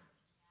pastoring.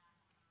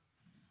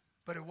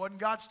 But it wasn't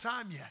God's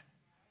time yet.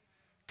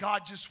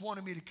 God just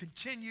wanted me to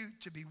continue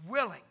to be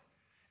willing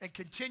and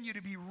continue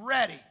to be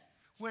ready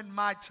when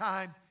my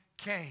time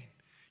came.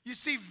 You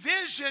see,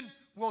 vision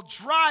will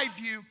drive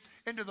you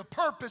into the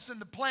purpose and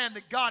the plan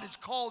that God has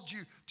called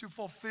you to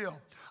fulfill.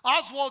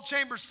 Oswald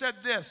Chambers said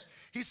this.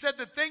 He said,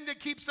 the thing that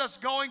keeps us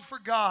going for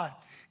God,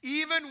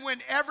 even when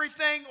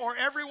everything or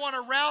everyone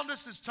around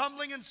us is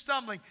tumbling and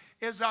stumbling,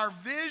 is our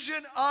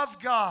vision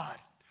of God,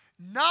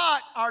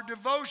 not our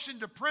devotion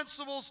to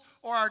principles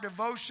or our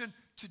devotion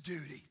to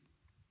duty.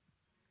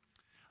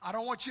 I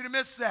don't want you to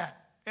miss that.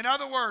 In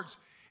other words,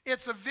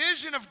 it's a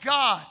vision of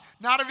God,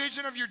 not a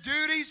vision of your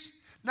duties,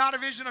 not a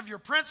vision of your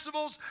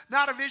principles,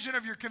 not a vision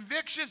of your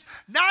convictions,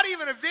 not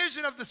even a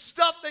vision of the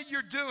stuff that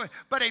you're doing,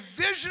 but a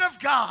vision of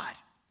God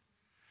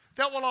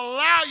that will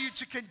allow you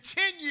to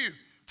continue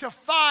to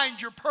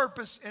find your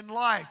purpose in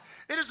life.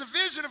 It is a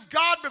vision of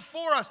God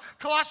before us.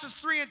 Colossians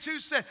 3:2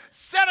 said,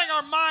 setting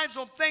our minds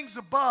on things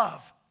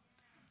above,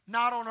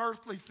 not on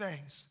earthly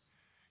things.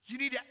 You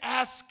need to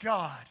ask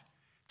God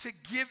to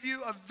give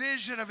you a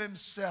vision of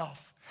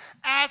himself.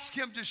 Ask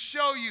him to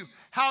show you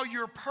how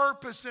your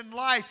purpose in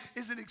life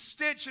is an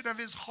extension of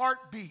his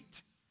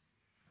heartbeat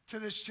to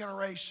this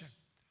generation.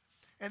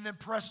 And then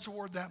press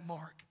toward that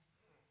mark.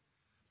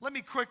 Let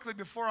me quickly,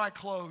 before I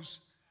close,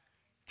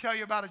 tell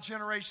you about a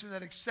generation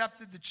that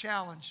accepted the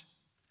challenge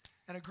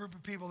and a group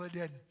of people that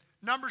didn't.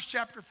 Numbers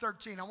chapter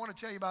 13. I want to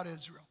tell you about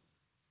Israel.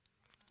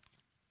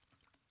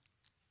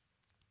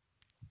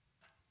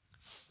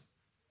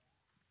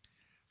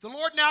 The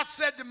Lord now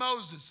said to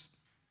Moses,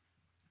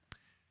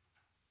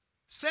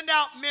 send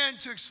out men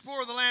to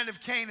explore the land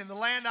of Canaan, the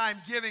land I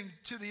am giving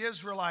to the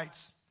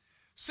Israelites.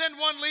 Send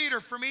one leader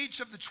from each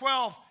of the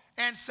 12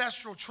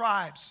 ancestral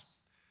tribes.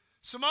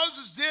 So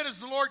Moses did as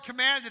the Lord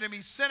commanded him.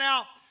 He sent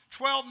out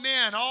 12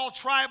 men, all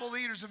tribal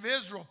leaders of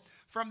Israel,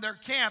 from their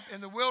camp in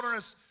the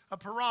wilderness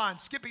of Paran.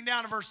 Skipping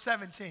down to verse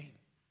 17.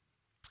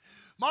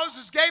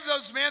 Moses gave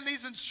those men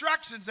these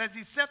instructions as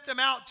he sent them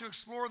out to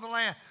explore the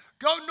land.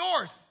 Go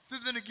north through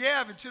the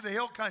Negev and to the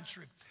hill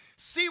country.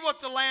 See what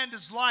the land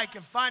is like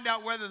and find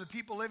out whether the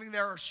people living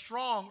there are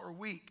strong or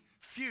weak,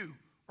 few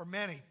or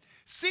many.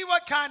 See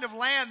what kind of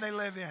land they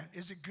live in.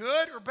 Is it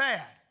good or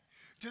bad?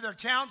 Do their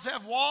towns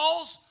have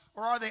walls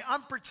or are they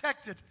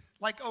unprotected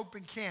like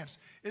open camps?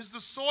 Is the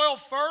soil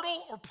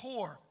fertile or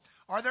poor?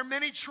 Are there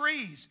many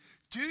trees?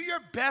 Do your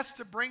best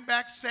to bring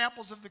back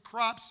samples of the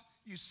crops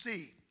you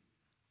see.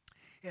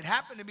 It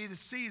happened to be the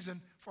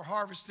season for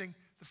harvesting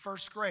the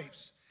first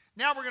grapes.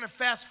 Now we're going to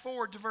fast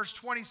forward to verse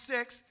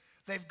 26.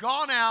 They've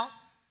gone out.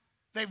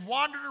 They've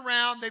wandered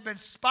around. They've been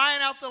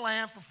spying out the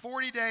land for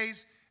 40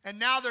 days. And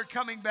now they're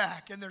coming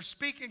back. And they're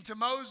speaking to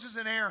Moses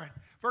and Aaron.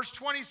 Verse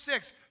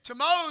 26. To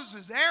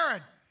Moses,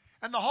 Aaron,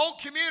 and the whole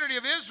community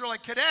of Israel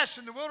at Kadesh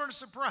in the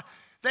wilderness of Paran.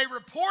 They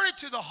reported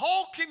to the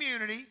whole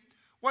community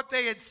what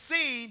they had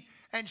seen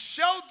and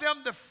showed them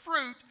the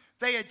fruit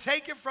they had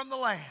taken from the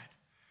land.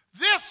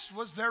 This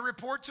was their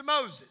report to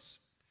Moses.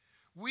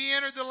 We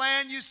entered the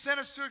land you sent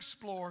us to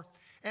explore,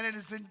 and it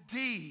is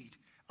indeed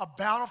a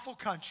bountiful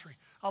country,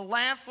 a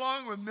land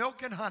flowing with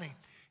milk and honey.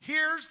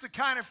 Here's the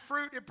kind of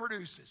fruit it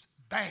produces.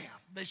 Bam!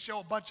 They show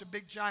a bunch of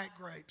big giant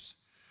grapes.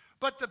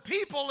 But the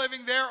people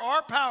living there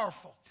are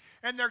powerful,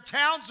 and their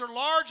towns are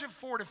large and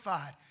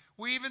fortified.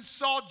 We even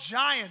saw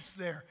giants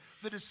there,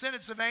 the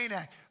descendants of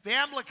Anak. The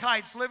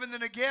Amalekites live in the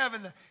Negev,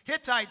 and the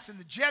Hittites and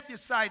the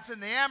Jebusites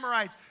and the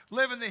Amorites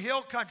live in the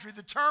hill country.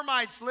 The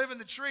termites live in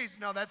the trees.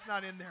 No, that's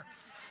not in there.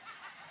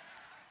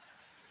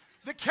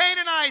 The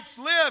Canaanites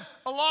live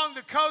along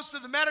the coast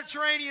of the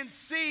Mediterranean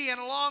Sea and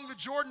along the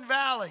Jordan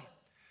Valley.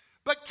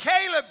 But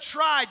Caleb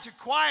tried to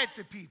quiet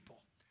the people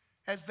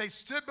as they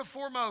stood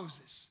before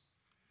Moses.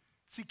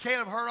 See,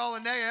 Caleb heard all the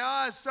negative.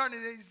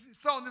 He's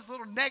throwing this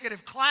little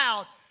negative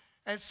cloud.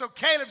 And so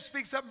Caleb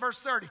speaks up in verse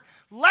 30.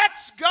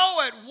 Let's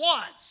go at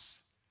once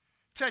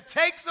to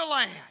take the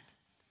land.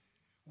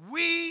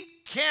 We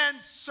can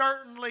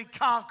certainly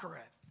conquer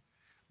it.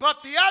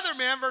 But the other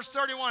men, verse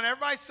 31,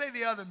 everybody say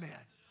the other men.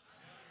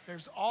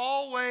 There's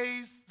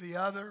always the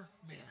other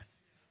men.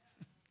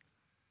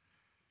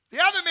 The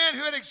other men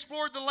who had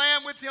explored the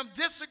land with him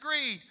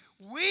disagreed.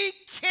 We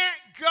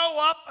can't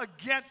go up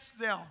against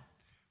them.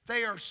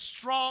 They are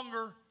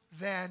stronger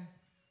than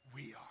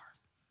we are.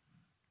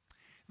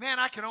 Man,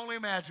 I can only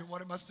imagine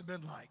what it must have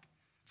been like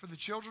for the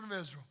children of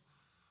Israel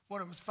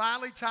when it was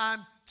finally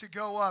time to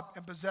go up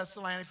and possess the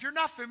land. If you're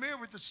not familiar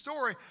with the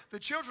story, the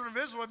children of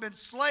Israel had been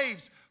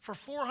slaves for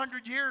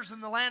 400 years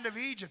in the land of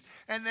Egypt.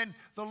 And then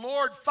the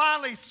Lord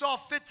finally saw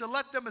fit to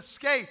let them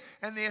escape.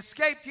 And they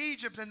escaped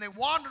Egypt and they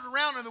wandered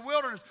around in the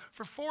wilderness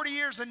for 40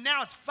 years. And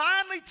now it's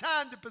finally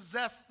time to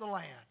possess the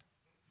land.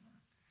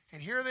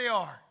 And here they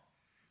are.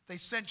 They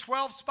send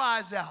 12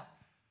 spies out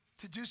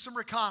to do some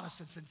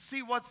reconnaissance and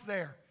see what's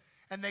there.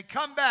 And they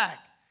come back.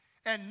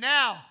 And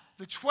now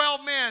the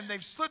 12 men,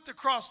 they've slipped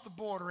across the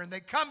border. And they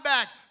come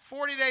back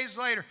 40 days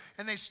later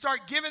and they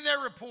start giving their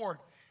report.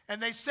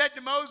 And they said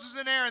to Moses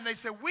and Aaron, they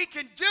said, we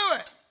can do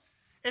it.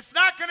 It's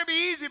not going to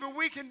be easy, but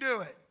we can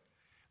do it.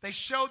 They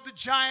showed the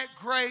giant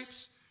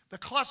grapes, the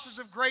clusters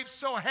of grapes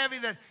so heavy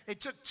that it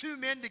took 2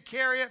 men to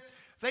carry it.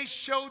 They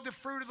showed the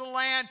fruit of the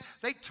land.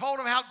 They told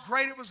them how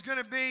great it was going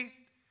to be.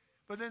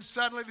 But then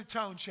suddenly the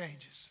tone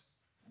changes.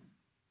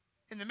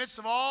 In the midst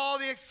of all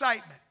the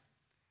excitement,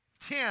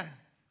 10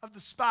 of the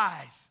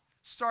spies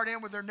start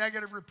in with their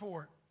negative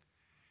report.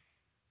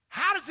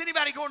 How does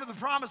anybody go into the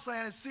promised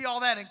land and see all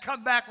that and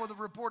come back with a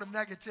report of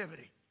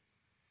negativity?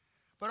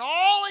 But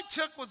all it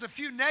took was a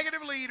few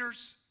negative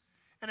leaders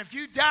and a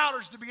few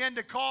doubters to begin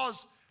to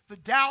cause the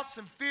doubts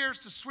and fears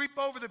to sweep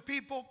over the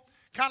people,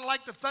 kind of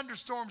like the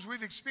thunderstorms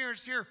we've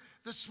experienced here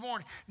this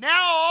morning.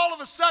 Now, all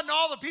of a sudden,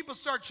 all the people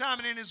start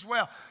chiming in as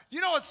well.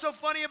 You know what's so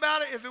funny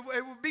about it?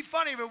 It would be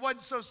funny if it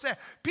wasn't so sad.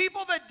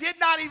 People that did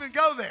not even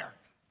go there,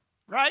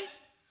 right?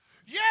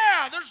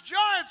 Yeah, there's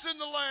giants in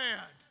the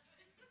land.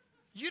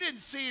 You didn't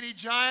see any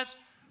giants.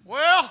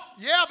 Well,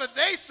 yeah, but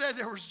they said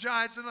there was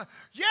giants in the land.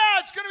 Yeah,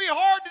 it's going to be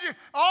hard to do.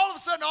 All of a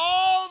sudden,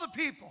 all the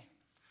people,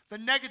 the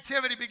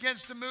negativity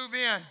begins to move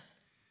in.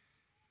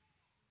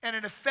 And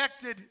it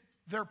affected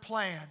their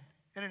plan.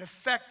 And it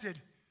affected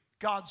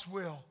God's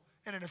will.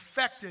 And it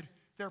affected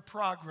their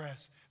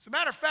progress. As a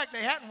matter of fact,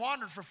 they hadn't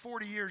wandered for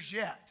 40 years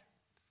yet.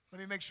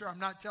 Let me make sure I'm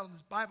not telling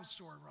this Bible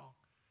story wrong.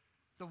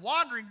 The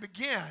wandering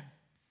began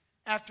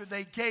after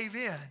they gave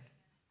in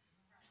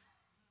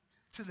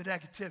to the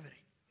negativity.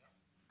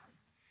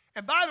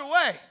 And by the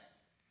way,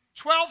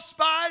 12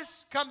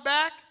 spies come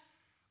back.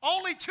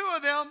 Only 2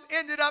 of them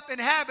ended up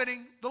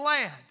inhabiting the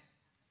land.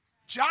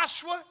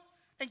 Joshua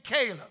and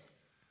Caleb.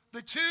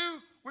 The 2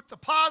 with the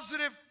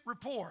positive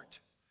report.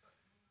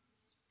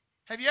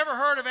 Have you ever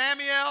heard of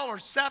Amiel or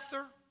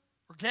Sether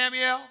or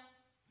Gamiel?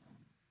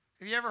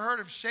 Have you ever heard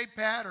of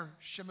Shaphat or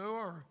Shammua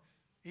or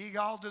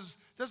Egal?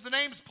 Does the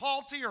names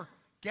Palti or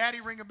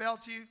Gaddy ring a bell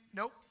to you?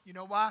 Nope. You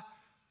know why?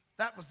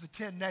 That was the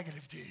 10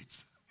 negative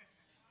dudes.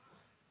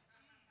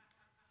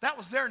 That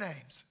was their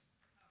names.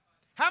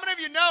 How many of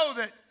you know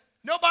that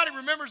nobody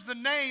remembers the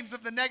names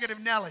of the negative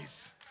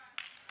Nellies?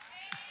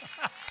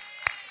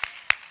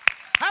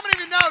 How many of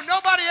you know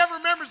nobody ever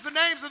remembers the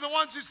names of the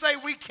ones who say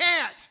we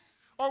can't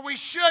or we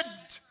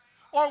shouldn't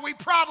or we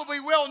probably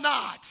will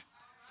not?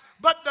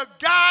 But the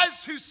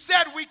guys who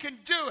said we can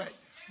do it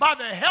by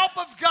the help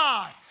of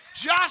God,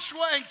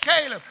 Joshua and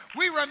Caleb,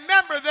 we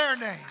remember their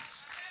names.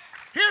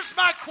 Here's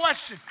my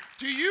question.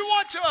 Do you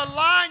want to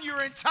align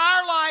your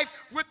entire life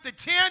with the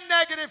 10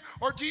 negative,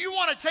 or do you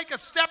want to take a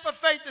step of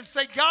faith and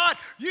say, God,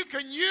 you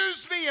can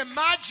use me in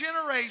my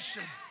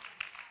generation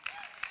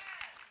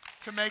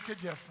to make a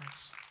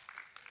difference?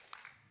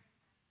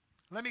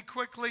 Let me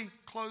quickly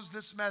close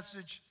this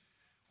message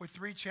with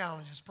 3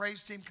 challenges.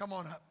 Praise team, come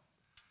on up.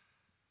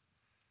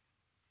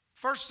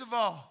 First of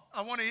all,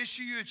 I want to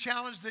issue you a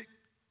challenge that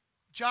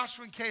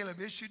Joshua and Caleb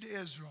issued to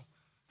Israel.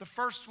 The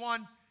first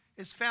one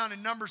is found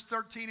in Numbers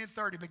 13 and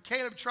 30. But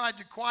Caleb tried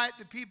to quiet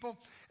the people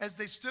as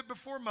they stood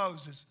before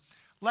Moses.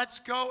 Let's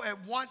go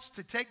at once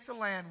to take the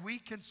land. We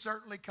can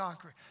certainly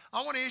conquer it.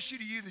 I want to issue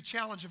to you the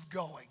challenge of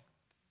going.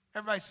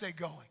 Everybody say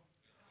going.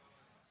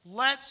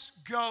 Let's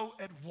go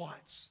at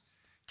once.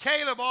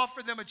 Caleb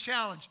offered them a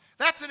challenge.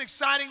 That's an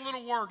exciting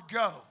little word,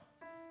 go.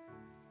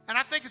 And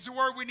I think it's a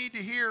word we need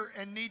to hear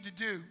and need to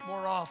do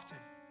more often.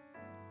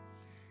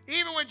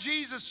 Even when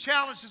Jesus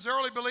challenged his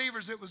early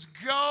believers, it was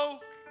go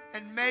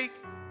and make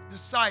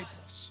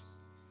disciples.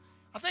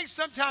 I think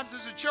sometimes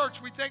as a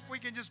church we think we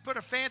can just put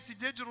a fancy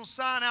digital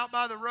sign out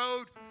by the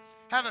road,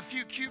 have a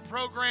few cute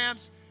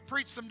programs,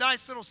 preach some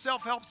nice little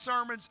self-help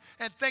sermons,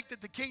 and think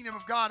that the kingdom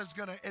of God is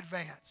going to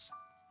advance.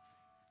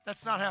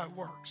 That's not how it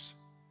works.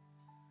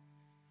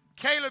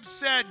 Caleb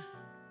said,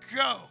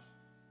 go.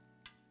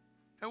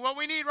 And what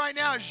we need right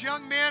now is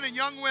young men and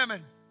young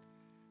women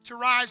to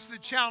rise to the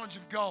challenge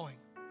of going.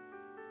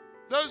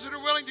 Those that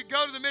are willing to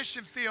go to the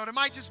mission field. It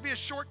might just be a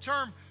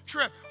short-term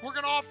trip. We're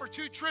going to offer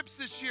 2 trips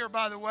this year,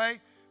 by the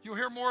way. You'll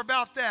hear more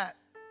about that.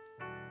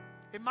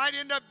 It might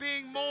end up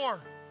being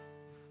more.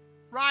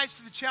 Rise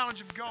to the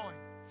challenge of going.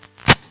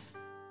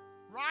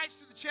 Rise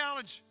to the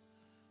challenge.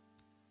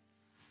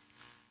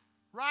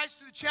 Rise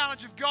to the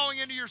challenge of going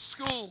into your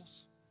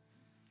schools,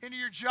 into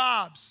your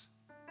jobs,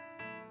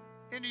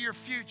 into your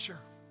future.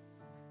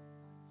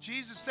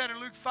 Jesus said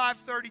in Luke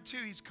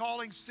 5:32, he's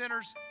calling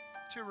sinners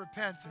to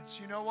repentance.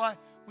 You know what?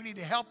 We need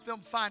to help them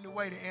find a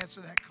way to answer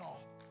that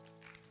call.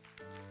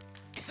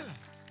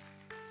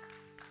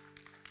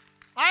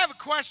 I have a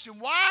question.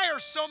 Why are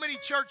so many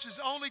churches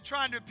only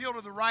trying to appeal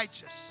to the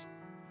righteous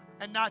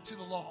and not to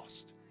the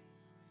lost?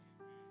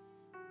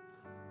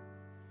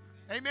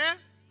 Amen?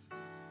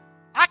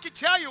 I can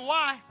tell you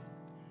why.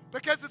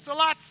 Because it's a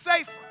lot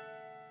safer.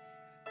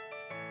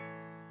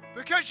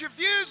 Because your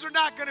views are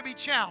not going to be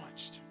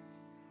challenged.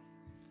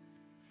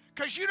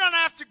 Because you don't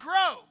have to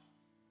grow.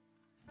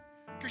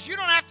 Because you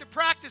don't have to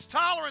practice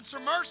tolerance or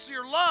mercy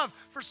or love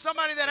for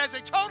somebody that has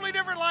a totally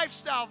different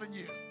lifestyle than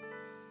you.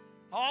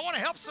 Oh, I want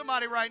to help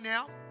somebody right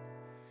now.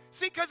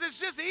 See, because it's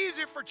just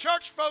easier for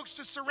church folks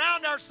to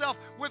surround ourselves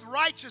with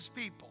righteous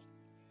people.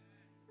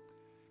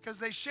 because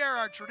they share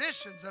our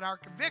traditions and our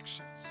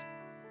convictions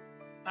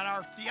and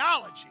our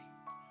theology.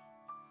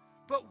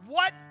 But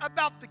what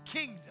about the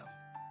kingdom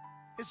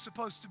is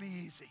supposed to be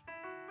easy?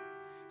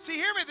 See,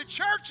 hear me, the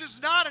church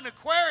is not an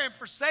aquarium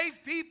for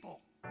saved people.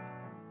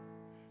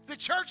 The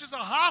church is a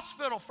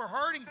hospital for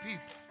hurting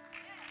people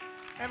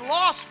and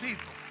lost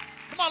people.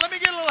 Come on, let me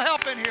get a little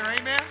help in here,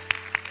 amen?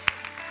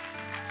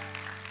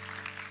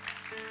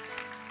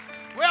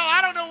 Well,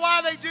 I don't know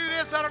why they do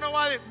this. I don't know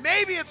why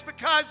maybe it's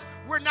because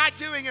we're not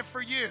doing it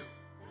for you.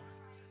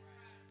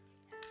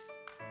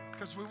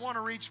 Because we want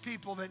to reach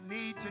people that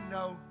need to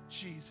know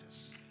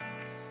Jesus.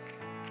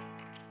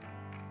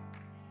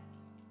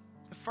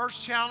 The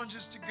first challenge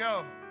is to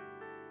go.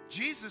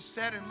 Jesus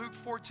said in Luke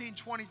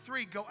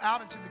 14:23, go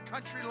out into the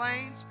country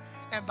lanes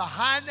and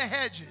behind the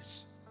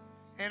hedges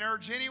and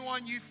urge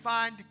anyone you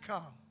find to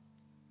come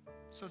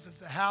so that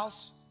the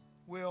house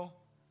will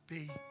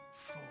be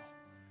full.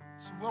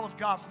 It's the will of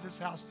God for this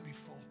house to be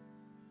full.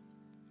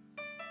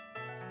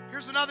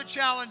 Here's another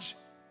challenge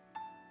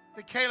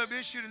that Caleb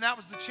issued, and that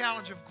was the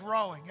challenge of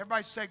growing.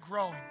 Everybody say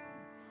growing.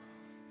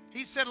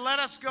 He said, let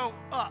us go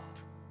up.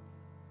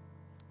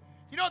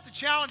 You know what the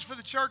challenge for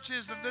the church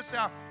is of this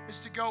hour is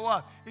to go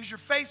up. Is your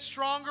faith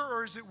stronger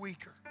or is it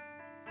weaker?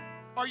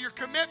 Are your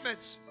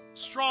commitments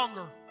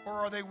stronger or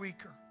are they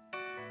weaker?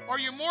 Are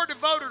you more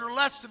devoted or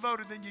less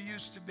devoted than you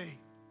used to be?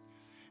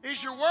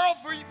 Is your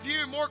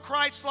worldview more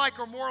Christ-like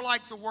or more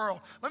like the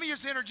world? Let me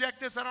just interject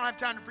this. I don't have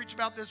time to preach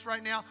about this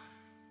right now.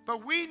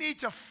 But we need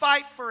to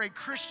fight for a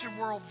Christian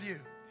worldview.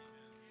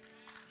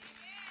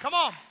 Come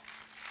on.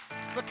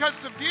 Because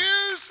the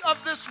views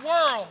of this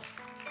world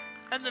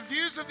and the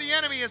views of the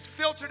enemy is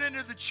filtered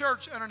into the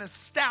church on an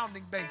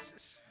astounding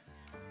basis.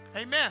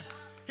 Amen.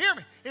 Hear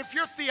me. If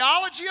your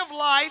theology of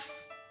life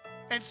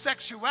and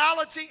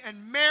sexuality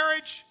and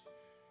marriage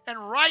and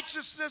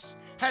righteousness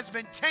has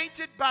been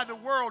tainted by the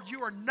world,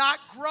 you are not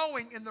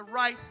growing in the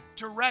right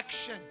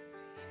direction.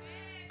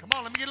 Come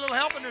on, let me get a little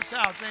help in this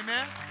house.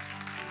 Amen.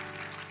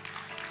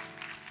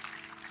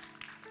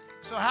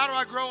 So how do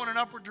I grow in an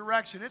upward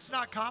direction? It's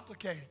not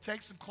complicated.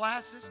 Take some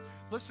classes,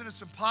 listen to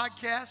some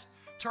podcasts,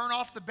 turn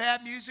off the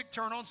bad music,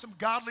 turn on some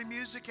godly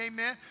music,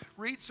 amen.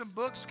 Read some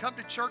books, come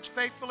to church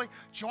faithfully,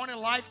 join a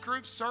life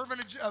group, serve in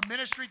a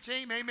ministry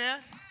team,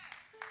 amen.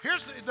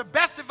 Here's the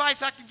best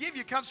advice I can give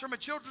you. It comes from a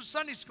children's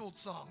Sunday school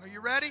song. Are you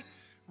ready?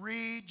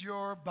 Read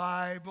your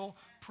Bible,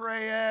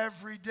 pray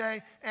every day,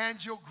 and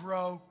you'll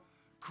grow,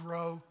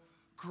 grow,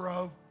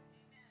 grow.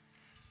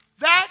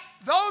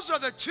 Those are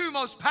the two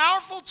most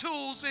powerful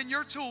tools in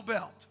your tool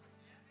belt.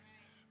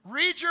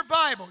 Read your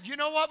Bible. You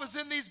know what was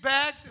in these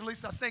bags? At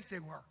least I think they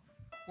were.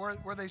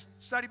 Were they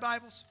study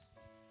Bibles?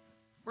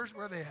 Where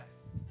are they at?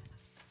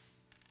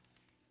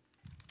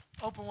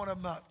 Open one of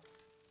them up.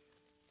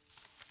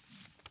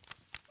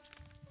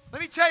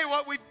 Let me tell you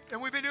what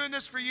we've been doing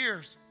this for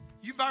years.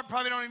 You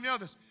probably don't even know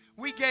this.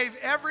 We gave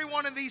every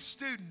one of these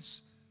students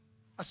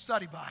a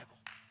study Bible.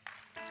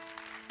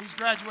 These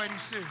graduating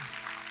students.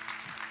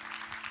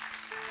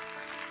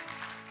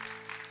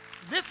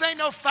 This ain't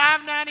no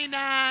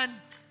 $5.99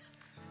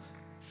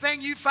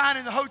 thing you find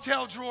in the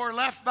hotel drawer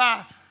left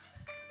by.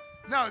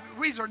 No,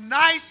 these are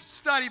nice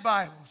study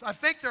Bibles. I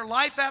think they're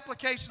life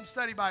application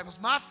study Bibles.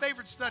 My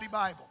favorite study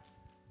Bible.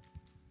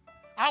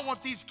 I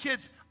want these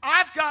kids.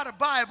 I've got a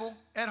Bible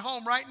at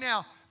home right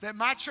now that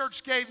my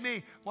church gave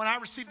me when I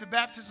received the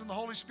baptism of the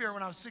Holy Spirit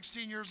when I was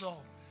 16 years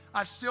old.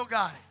 I've still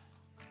got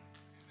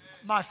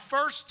it. My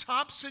first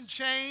Thompson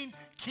Chain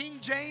King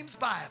James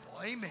Bible.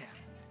 Amen.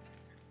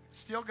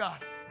 Still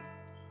got it.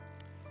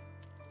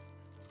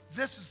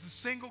 This is the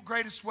single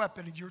greatest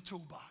weapon in your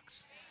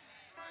toolbox.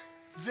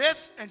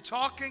 This and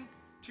talking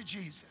to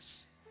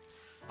Jesus.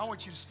 I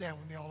want you to stand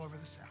with me all over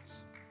this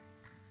house.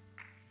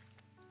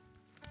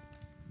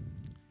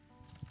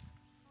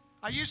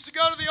 I used to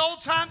go to the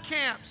old-time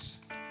camps.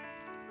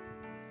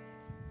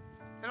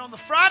 And on the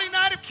Friday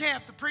night of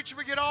camp, the preacher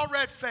would get all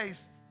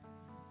red-faced,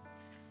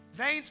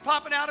 veins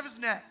popping out of his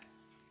neck.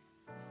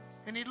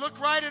 And he'd look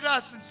right at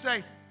us and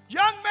say,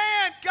 young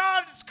man,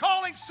 God is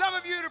calling some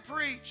of you to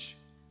preach.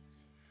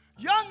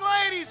 Young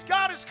ladies,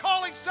 God is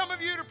calling some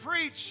of you to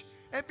preach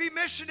and be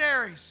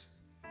missionaries.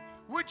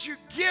 Would you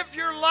give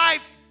your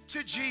life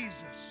to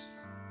Jesus?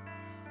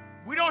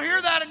 We don't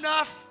hear that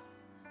enough.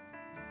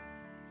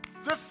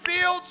 The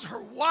fields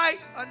are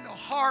white unto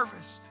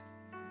harvest.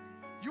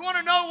 You want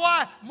to know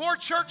why more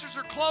churches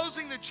are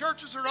closing than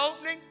churches are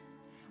opening?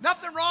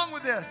 Nothing wrong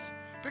with this,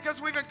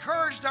 because we've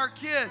encouraged our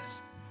kids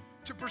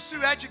to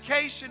pursue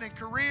education and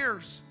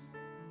careers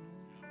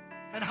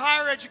and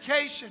higher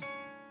education.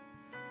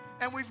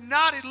 And we've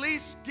not at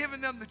least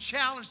given them the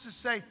challenge to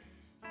say,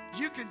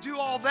 you can do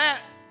all that,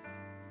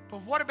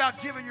 but what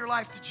about giving your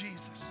life to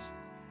Jesus?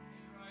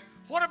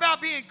 What about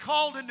being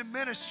called into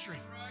ministry?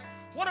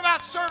 What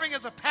about serving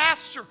as a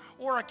pastor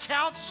or a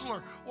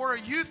counselor or a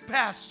youth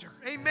pastor?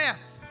 Amen.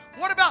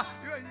 What about,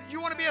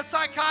 you want to be a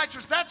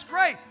psychiatrist? That's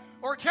great.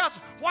 Or a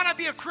counselor. Why not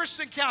be a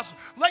Christian counselor?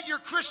 Let your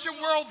Christian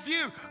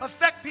worldview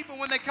affect people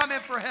when they come in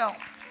for help.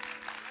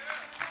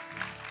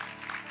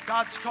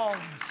 God's calling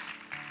us.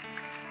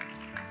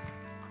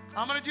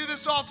 I'm going to do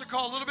this altar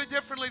call a little bit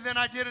differently than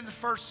I did in the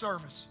first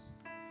service.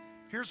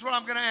 Here's what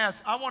I'm going to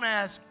ask. I want to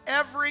ask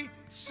every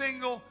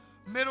single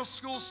middle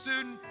school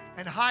student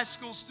and high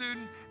school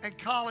student and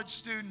college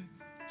student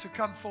to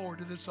come forward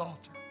to this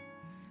altar.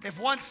 If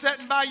one's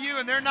sitting by you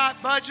and they're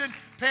not budging,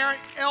 parent,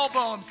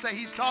 elbow them. Say,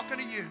 he's talking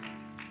to you.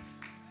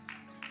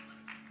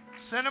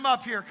 Send them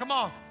up here. Come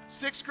on.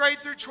 6th grade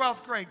through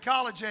 12th grade,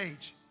 college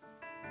age.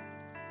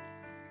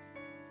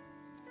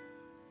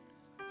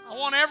 I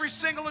want every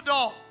single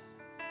adult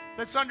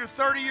that's under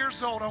 30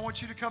 years old, I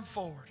want you to come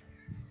forward.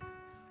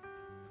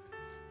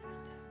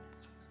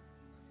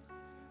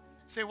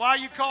 Say, why are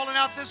you calling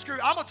out this group?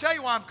 I'm going to tell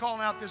you why I'm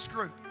calling out this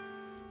group.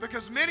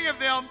 Because many of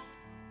them,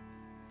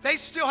 they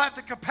still have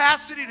the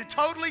capacity to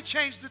totally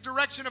change the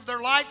direction of their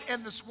life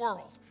and this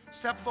world.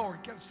 Step forward.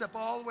 Step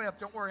all the way up.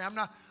 Don't worry.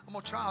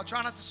 I'll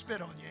try not to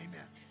spit on you.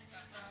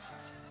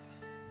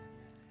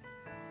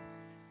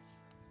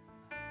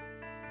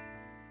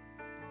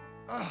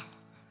 Amen.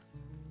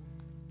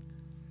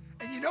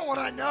 And you know what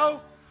I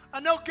know?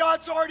 I know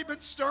God's already been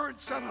stirring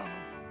some of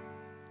them.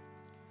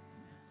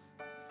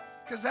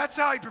 Because that's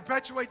how he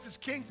perpetuates his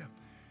kingdom.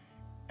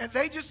 And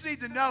they just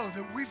need to know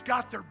that we've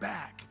got their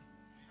back.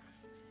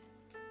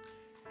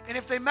 And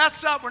if they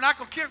mess up, we're not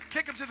going to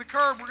kick them to the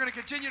curb. We're going to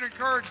continue to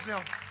encourage them.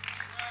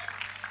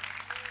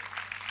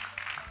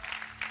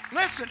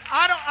 Listen,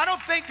 I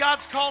don't think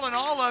God's calling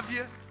all of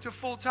you to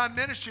full-time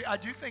ministry. I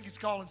do think he's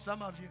calling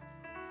some of you.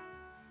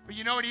 But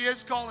you know what he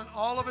is calling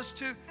all of us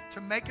to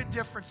make a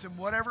difference in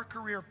whatever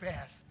career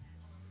path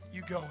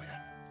you go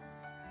in.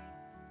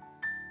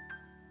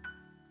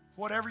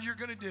 Whatever you're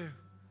going to do.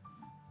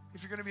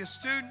 If you're going to be a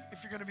student,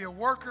 if you're going to be a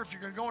worker, if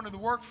you're going to go into the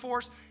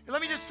workforce. And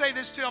let me just say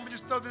this too. I'm going to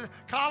just throw this.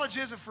 College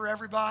isn't for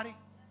everybody.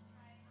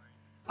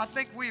 I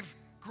think we've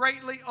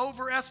greatly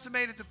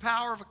overestimated the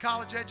power of a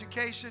college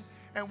education,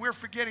 and we're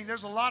forgetting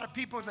there's a lot of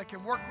people that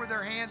can work with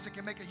their hands that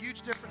can make a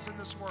huge difference in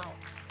this world.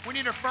 We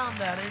need to affirm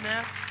that.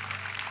 Amen.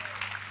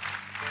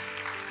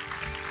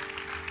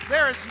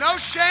 There is no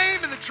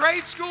shame in the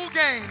trade school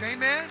game.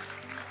 Amen.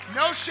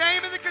 No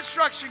shame in the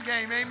construction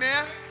game.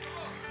 Amen.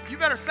 You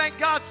better thank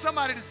God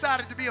somebody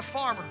decided to be a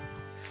farmer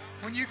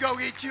when you go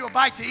get you a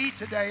bite to eat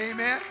today,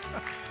 amen?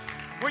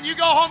 When you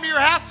go home to your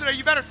house today,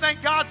 you better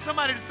thank God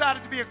somebody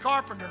decided to be a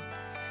carpenter.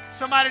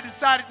 Somebody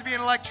decided to be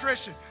an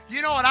electrician.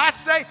 You know what I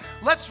say?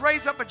 Let's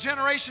raise up a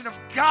generation of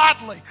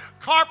godly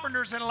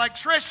carpenters and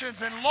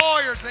electricians and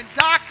lawyers and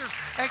doctors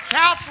and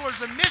counselors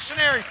and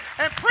missionaries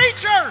and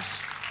preachers.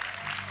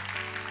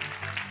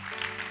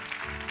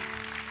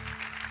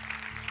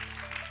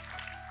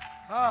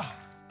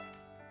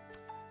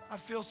 I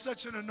feel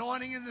such an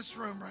anointing in this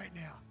room right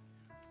now.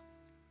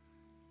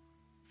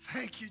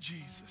 Thank you,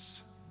 Jesus.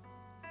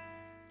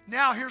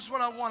 Now, here's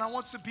what I want. I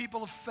want some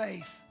people of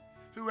faith.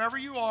 Whoever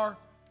you are,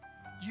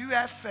 you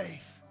have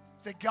faith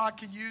that God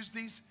can use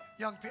these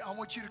young people. I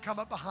want you to come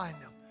up behind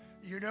them.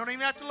 You don't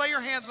even have to lay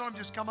your hands on them.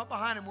 Just come up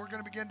behind them. We're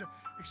going to begin to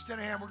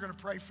extend a hand. We're going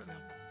to pray for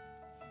them.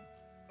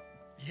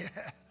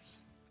 Yes.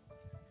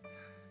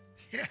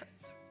 Yes.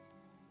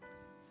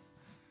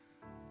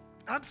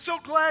 I'm so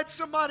glad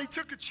somebody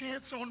took a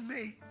chance on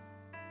me.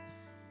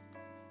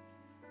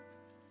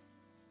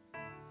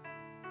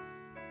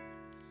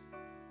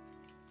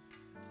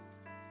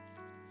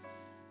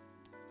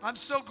 I'm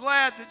so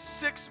glad that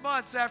 6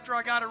 months after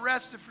I got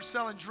arrested for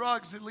selling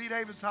drugs at Lee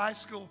Davis High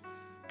School,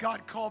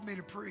 God called me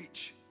to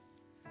preach.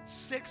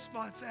 6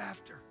 months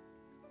after.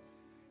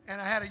 And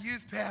I had a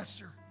youth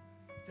pastor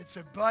that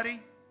said,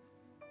 buddy,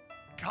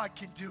 God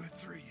can do it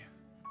through you.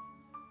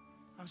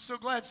 I'm so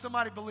glad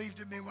somebody believed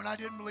in me when I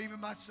didn't believe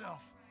in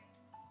myself.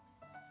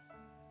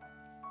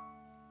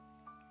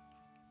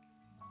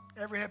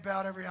 Every head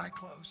bowed, every eye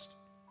closed.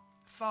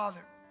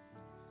 Father,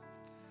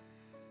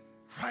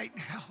 right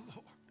now,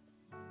 Lord,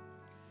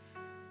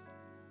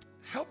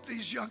 help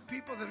these young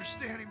people that are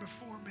standing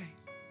before me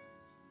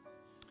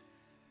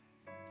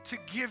to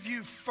give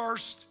you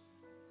first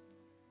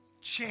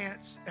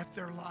chance at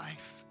their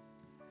life.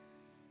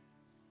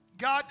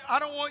 God, I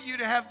don't want you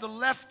to have the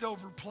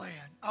leftover plan.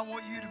 I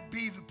want you to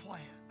be the plan.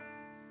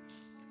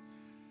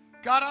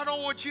 God, I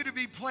don't want you to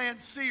be plan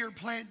C or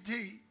plan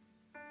D.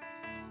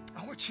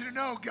 I want you to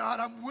know, God,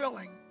 I'm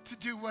willing to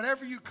do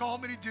whatever you call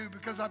me to do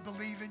because I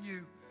believe in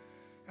you.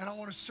 And I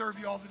want to serve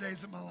you all the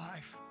days of my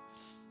life.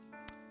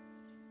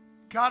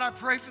 God, I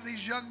pray for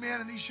these young men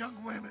and these young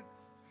women.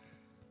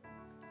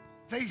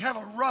 They have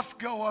a rough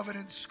go of it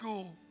in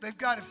school. They've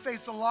got to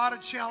face a lot of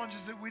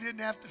challenges that we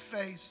didn't have to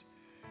face.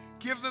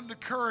 Give them the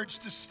courage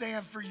to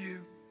stand for you.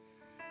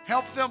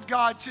 Help them,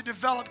 God, to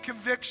develop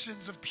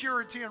convictions of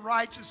purity and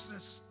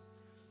righteousness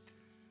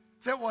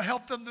that will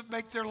help them to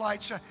make their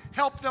light shine.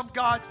 Help them,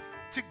 God,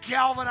 to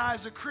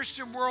galvanize a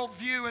Christian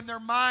worldview in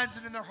their minds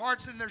and in their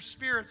hearts and their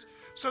spirits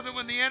so that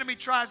when the enemy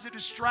tries to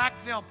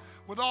distract them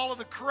with all of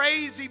the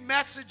crazy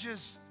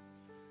messages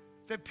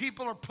that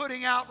people are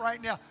putting out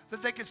right now,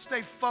 that they can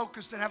stay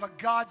focused and have a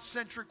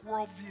God-centric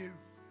worldview.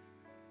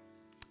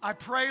 I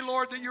pray,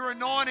 Lord, that your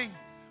anointing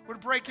would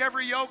break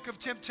every yoke of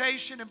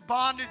temptation and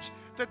bondage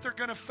that they're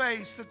going to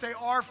face, that they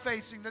are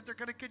facing, that they're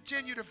going to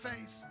continue to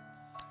face.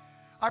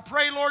 I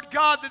pray, Lord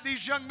God, that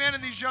these young men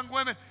and these young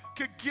women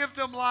could give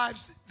their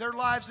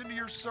lives into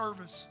your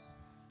service.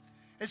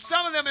 And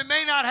some of them, it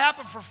may not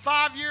happen for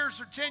 5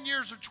 years or 10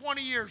 years or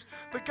 20 years,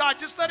 but God,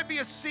 just let it be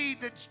a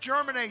seed that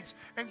germinates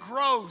and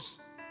grows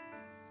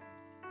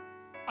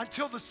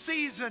until the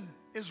season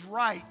is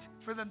right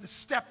for them to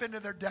step into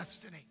their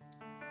destiny.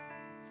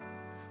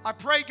 I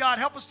pray, God,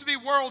 help us to be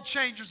world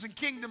changers and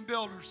kingdom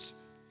builders.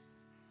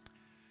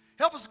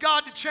 Help us,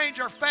 God, to change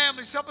our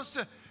families. Help us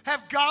to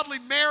have godly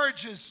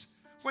marriages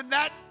when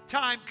that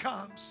time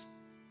comes,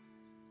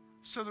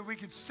 so that we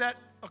can set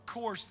a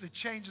course that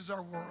changes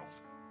our world.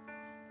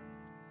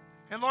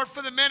 And Lord,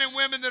 for the men and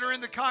women that are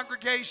in the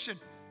congregation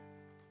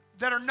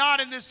that are not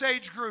in this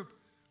age group,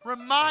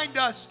 remind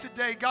us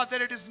today, God,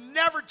 that it is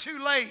never too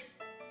late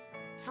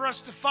for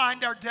us to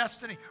find our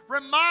destiny.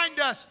 Remind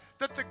us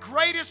that the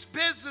greatest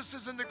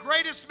businesses and the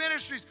greatest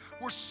ministries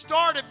were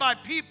started by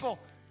people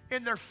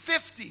in their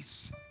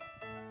 50s.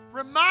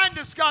 Remind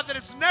us, God, that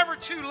it's never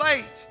too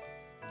late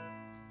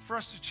for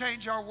us to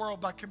change our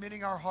world by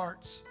committing our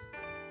hearts.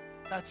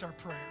 That's our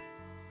prayer.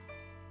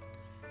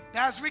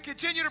 Now, as we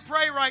continue to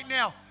pray right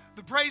now,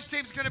 the praise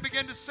team's going to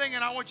begin to sing,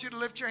 and I want you to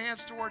lift your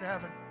hands toward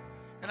heaven.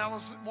 And I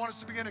want us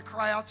to begin to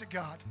cry out to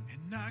God.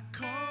 And I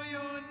call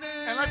your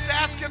name. And let's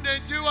ask Him to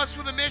do us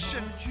with a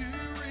mission.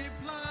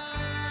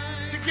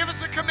 To give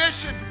us a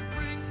commission.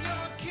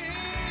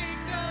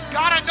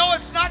 God, I know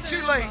it's not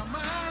too late.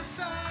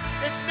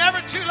 It's never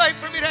too late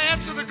for me to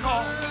answer the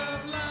call.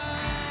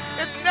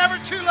 It's never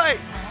too late.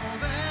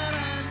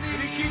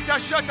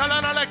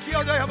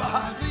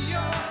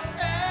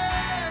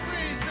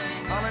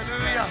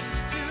 Hallelujah.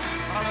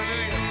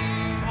 Hallelujah.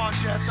 Come on,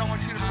 Jess, I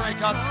want you to pray.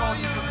 God's called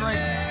you for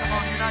greatness. Come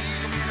on, you're not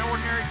just going to be an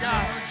ordinary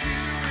guy. I want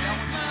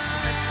you to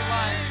submit your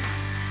life.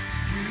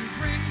 You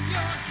bring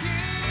your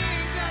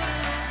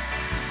kingdom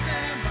to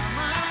stand by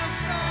my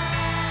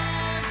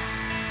side.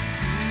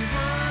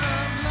 Giver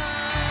of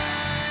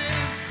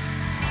life,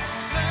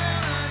 all that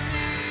I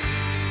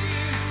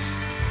need.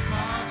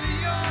 Father,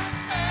 you're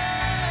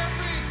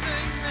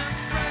everything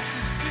that's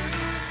precious to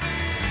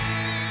me.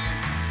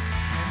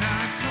 And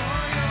I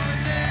call your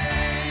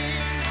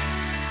name.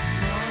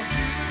 Lord,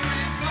 you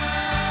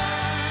reply.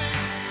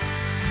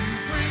 You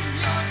bring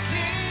your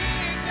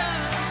kingdom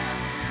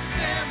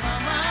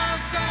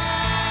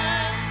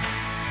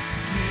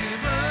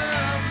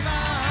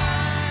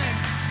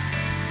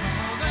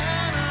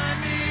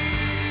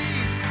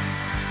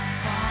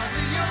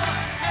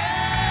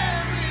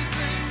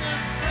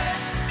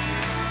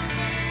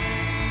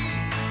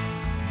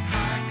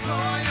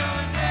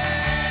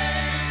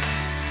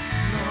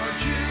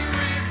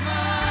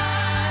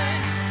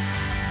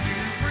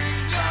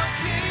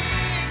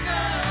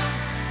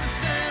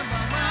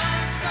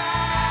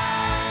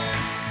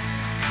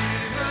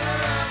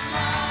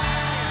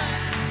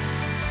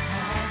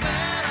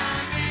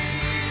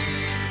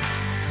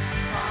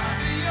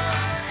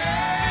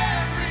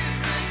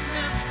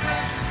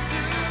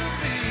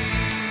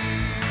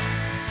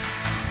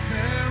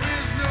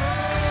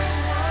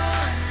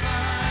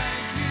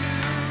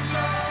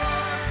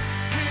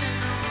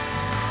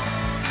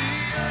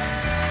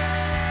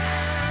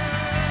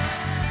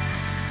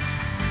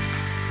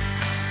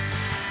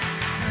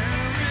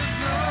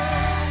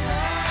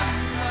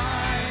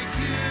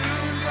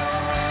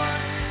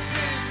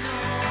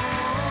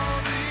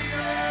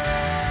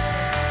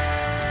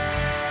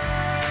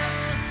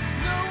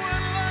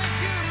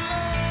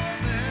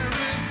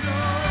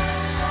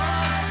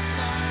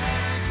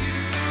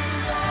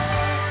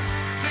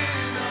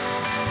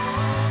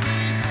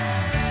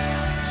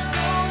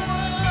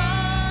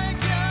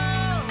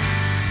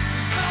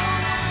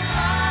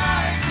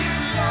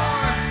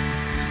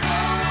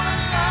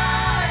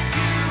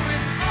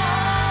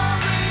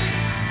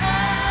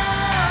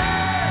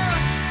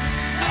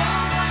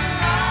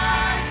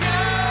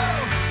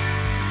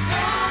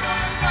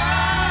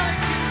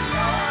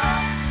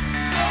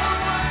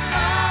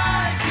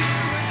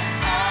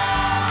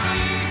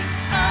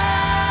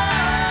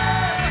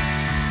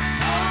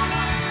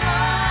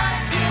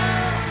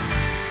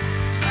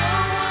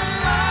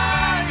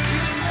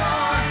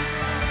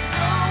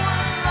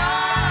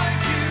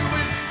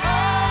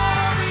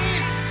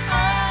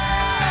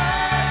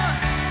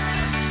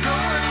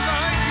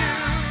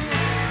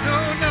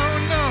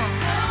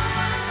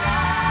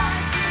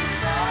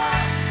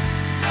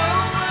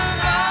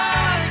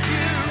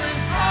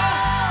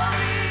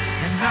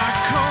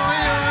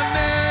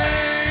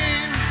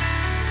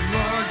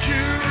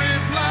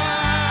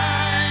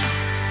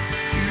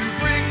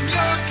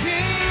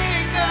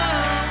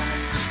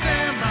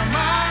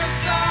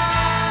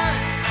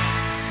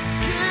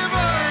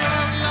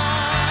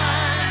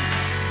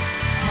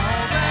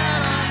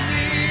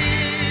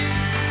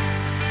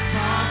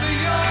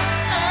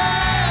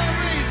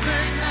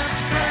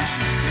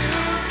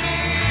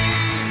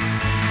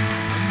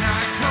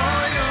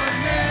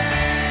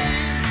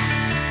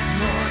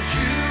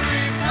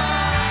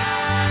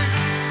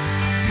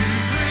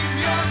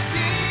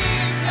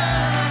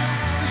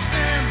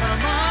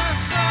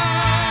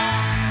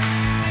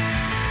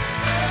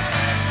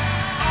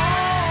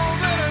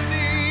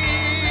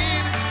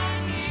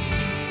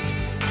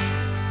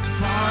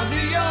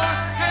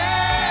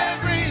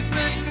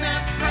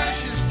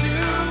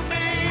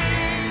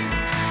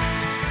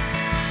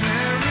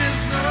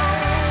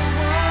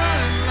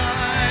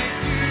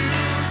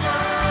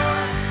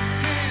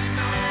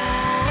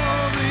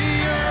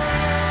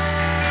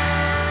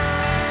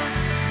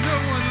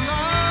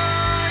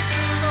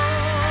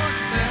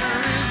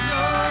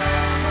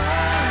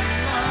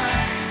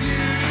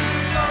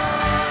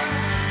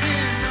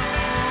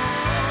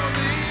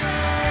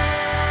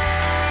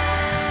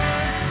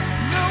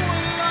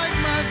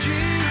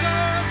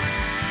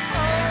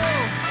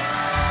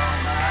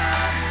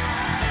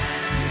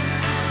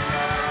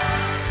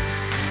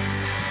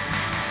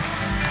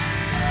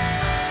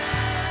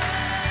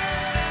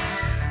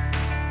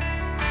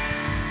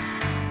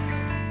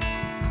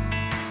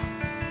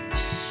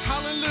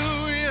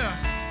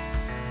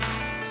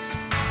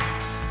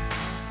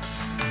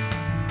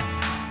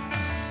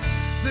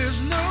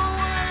There's no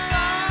one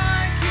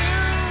like you.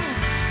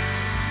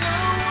 There's no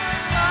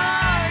one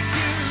like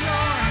you,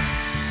 Lord.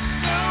 There's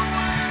no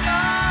one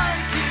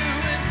like you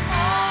in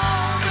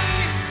all the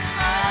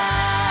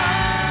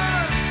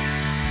earth.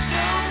 There's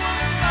no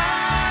one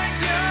like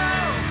you.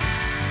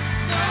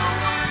 There's no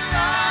one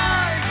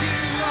like you,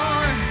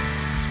 Lord.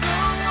 There's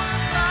no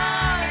one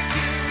like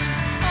you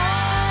in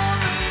all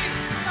the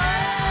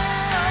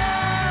earth.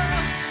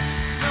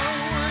 No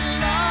one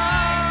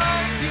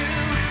like you.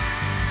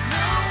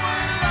 No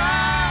one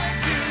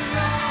like you,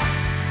 Lord.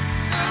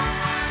 There's no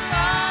one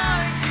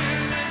like you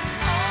in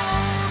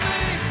all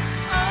the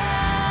earth.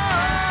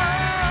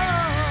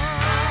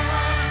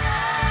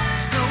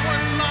 There's no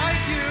one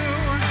like you.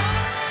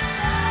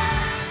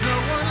 There's no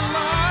one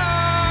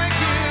like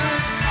you.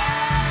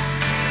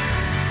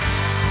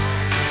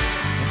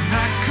 When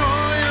I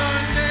call your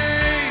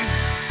name,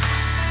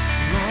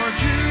 Lord,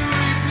 you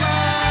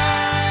reply.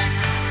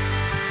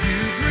 You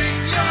bring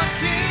your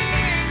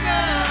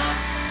kingdom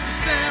to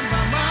stand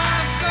by my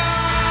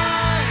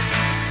side.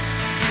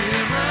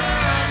 Giver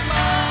of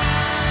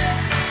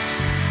life,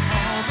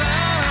 all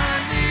that I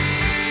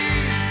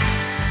need.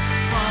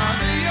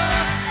 Father,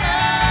 you're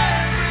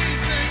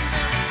everything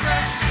that's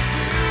precious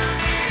to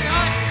me.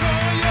 I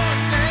call your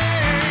name.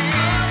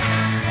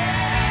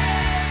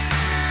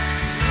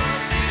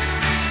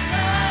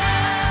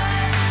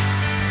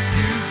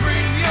 You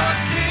bring your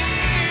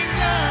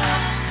kingdom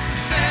to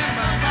stand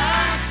by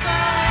my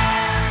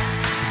side.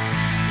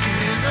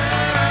 Giver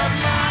of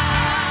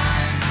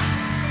life,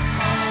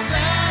 all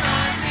that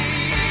I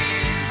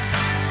need.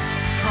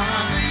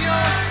 Father,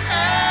 you're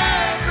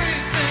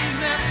everything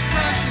that's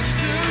precious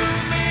to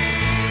me.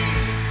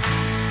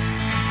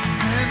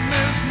 And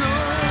there's no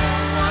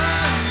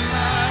one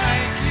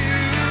like you,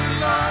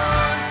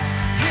 Lord,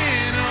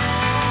 in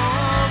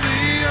all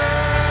the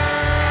earth.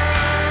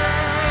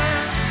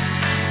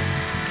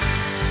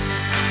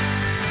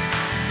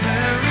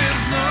 There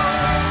is no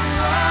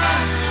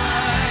one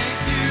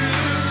like you,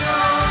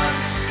 Lord,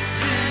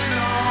 in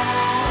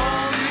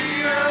all the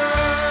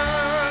earth.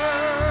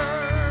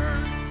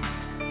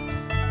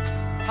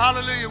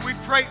 Hallelujah.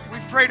 We've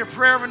prayed a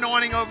prayer of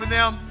anointing over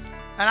them.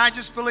 And I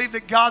just believe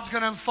that God's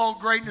going to unfold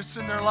greatness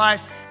in their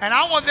life. And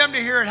I want them to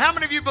hear it. How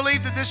many of you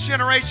believe that this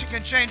generation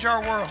can change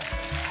our world?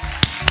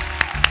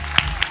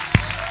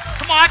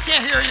 Come on, I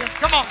can't hear you.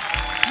 Come on.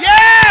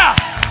 Yeah!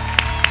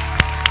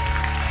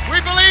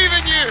 We believe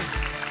in you.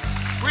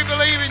 We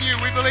believe in you.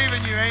 We believe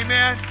in you.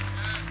 Amen.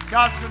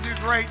 God's going to do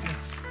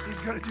greatness.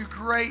 He's going to do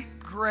great,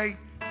 great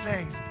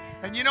things.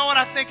 And you know what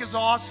I think is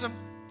awesome?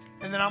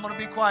 And then I'm going to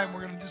be quiet and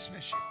we're going to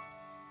dismiss you.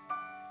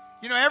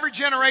 You know, every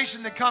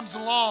generation that comes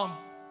along,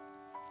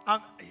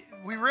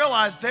 we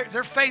realize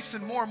they're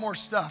facing more and more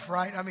stuff,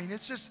 right? I mean,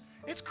 it's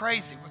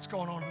crazy what's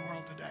going on in the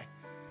world today.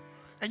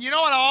 And you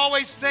know what I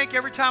always think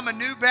every time a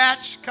new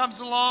batch comes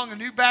along, a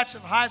new batch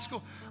of high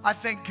school, I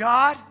think,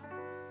 God,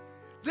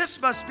 this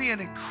must be an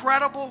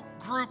incredible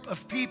group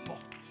of people.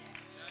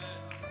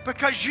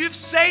 Because you've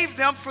saved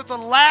them for the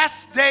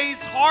last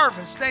day's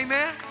harvest,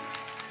 amen?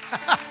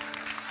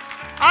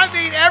 I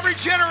mean, every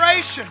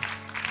generation.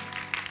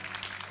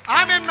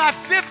 I'm in my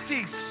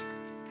 50s.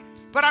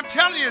 But I'm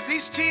telling you,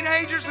 these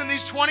teenagers and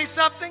these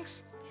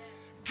 20-somethings,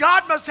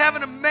 God must have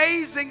an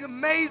amazing,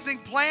 amazing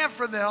plan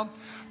for them.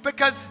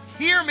 Because,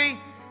 hear me,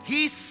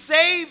 He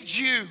saved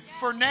you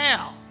for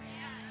now.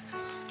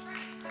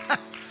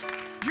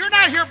 You're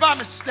not here by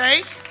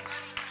mistake.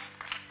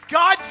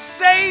 God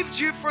saved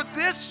you for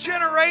this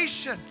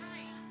generation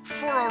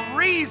for a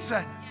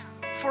reason,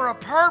 for a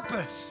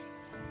purpose.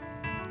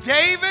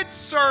 David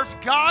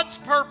served God's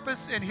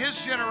purpose in his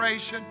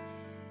generation.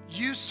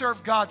 You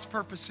serve God's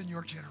purpose in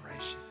your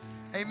generation.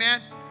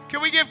 Amen.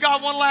 Can we give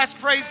God one last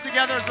praise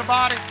together as a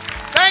body?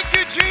 Thank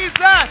you,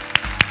 Jesus.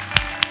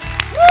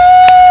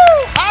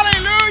 Woo!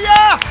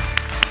 Hallelujah.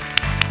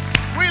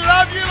 We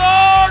love you,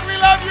 Lord. We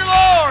love you,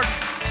 Lord.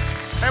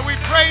 And we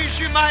praise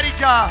you, mighty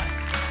God.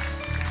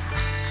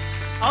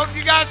 I hope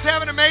you guys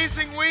have an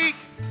amazing week.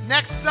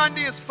 Next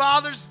Sunday is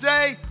Father's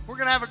Day. We're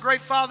going to have a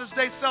great Father's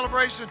Day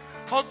celebration.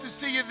 Hope to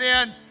see you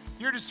then.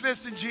 You're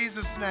dismissed in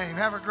Jesus' name.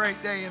 Have a great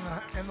day in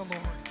the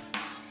Lord.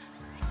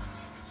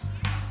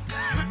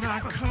 And I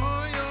call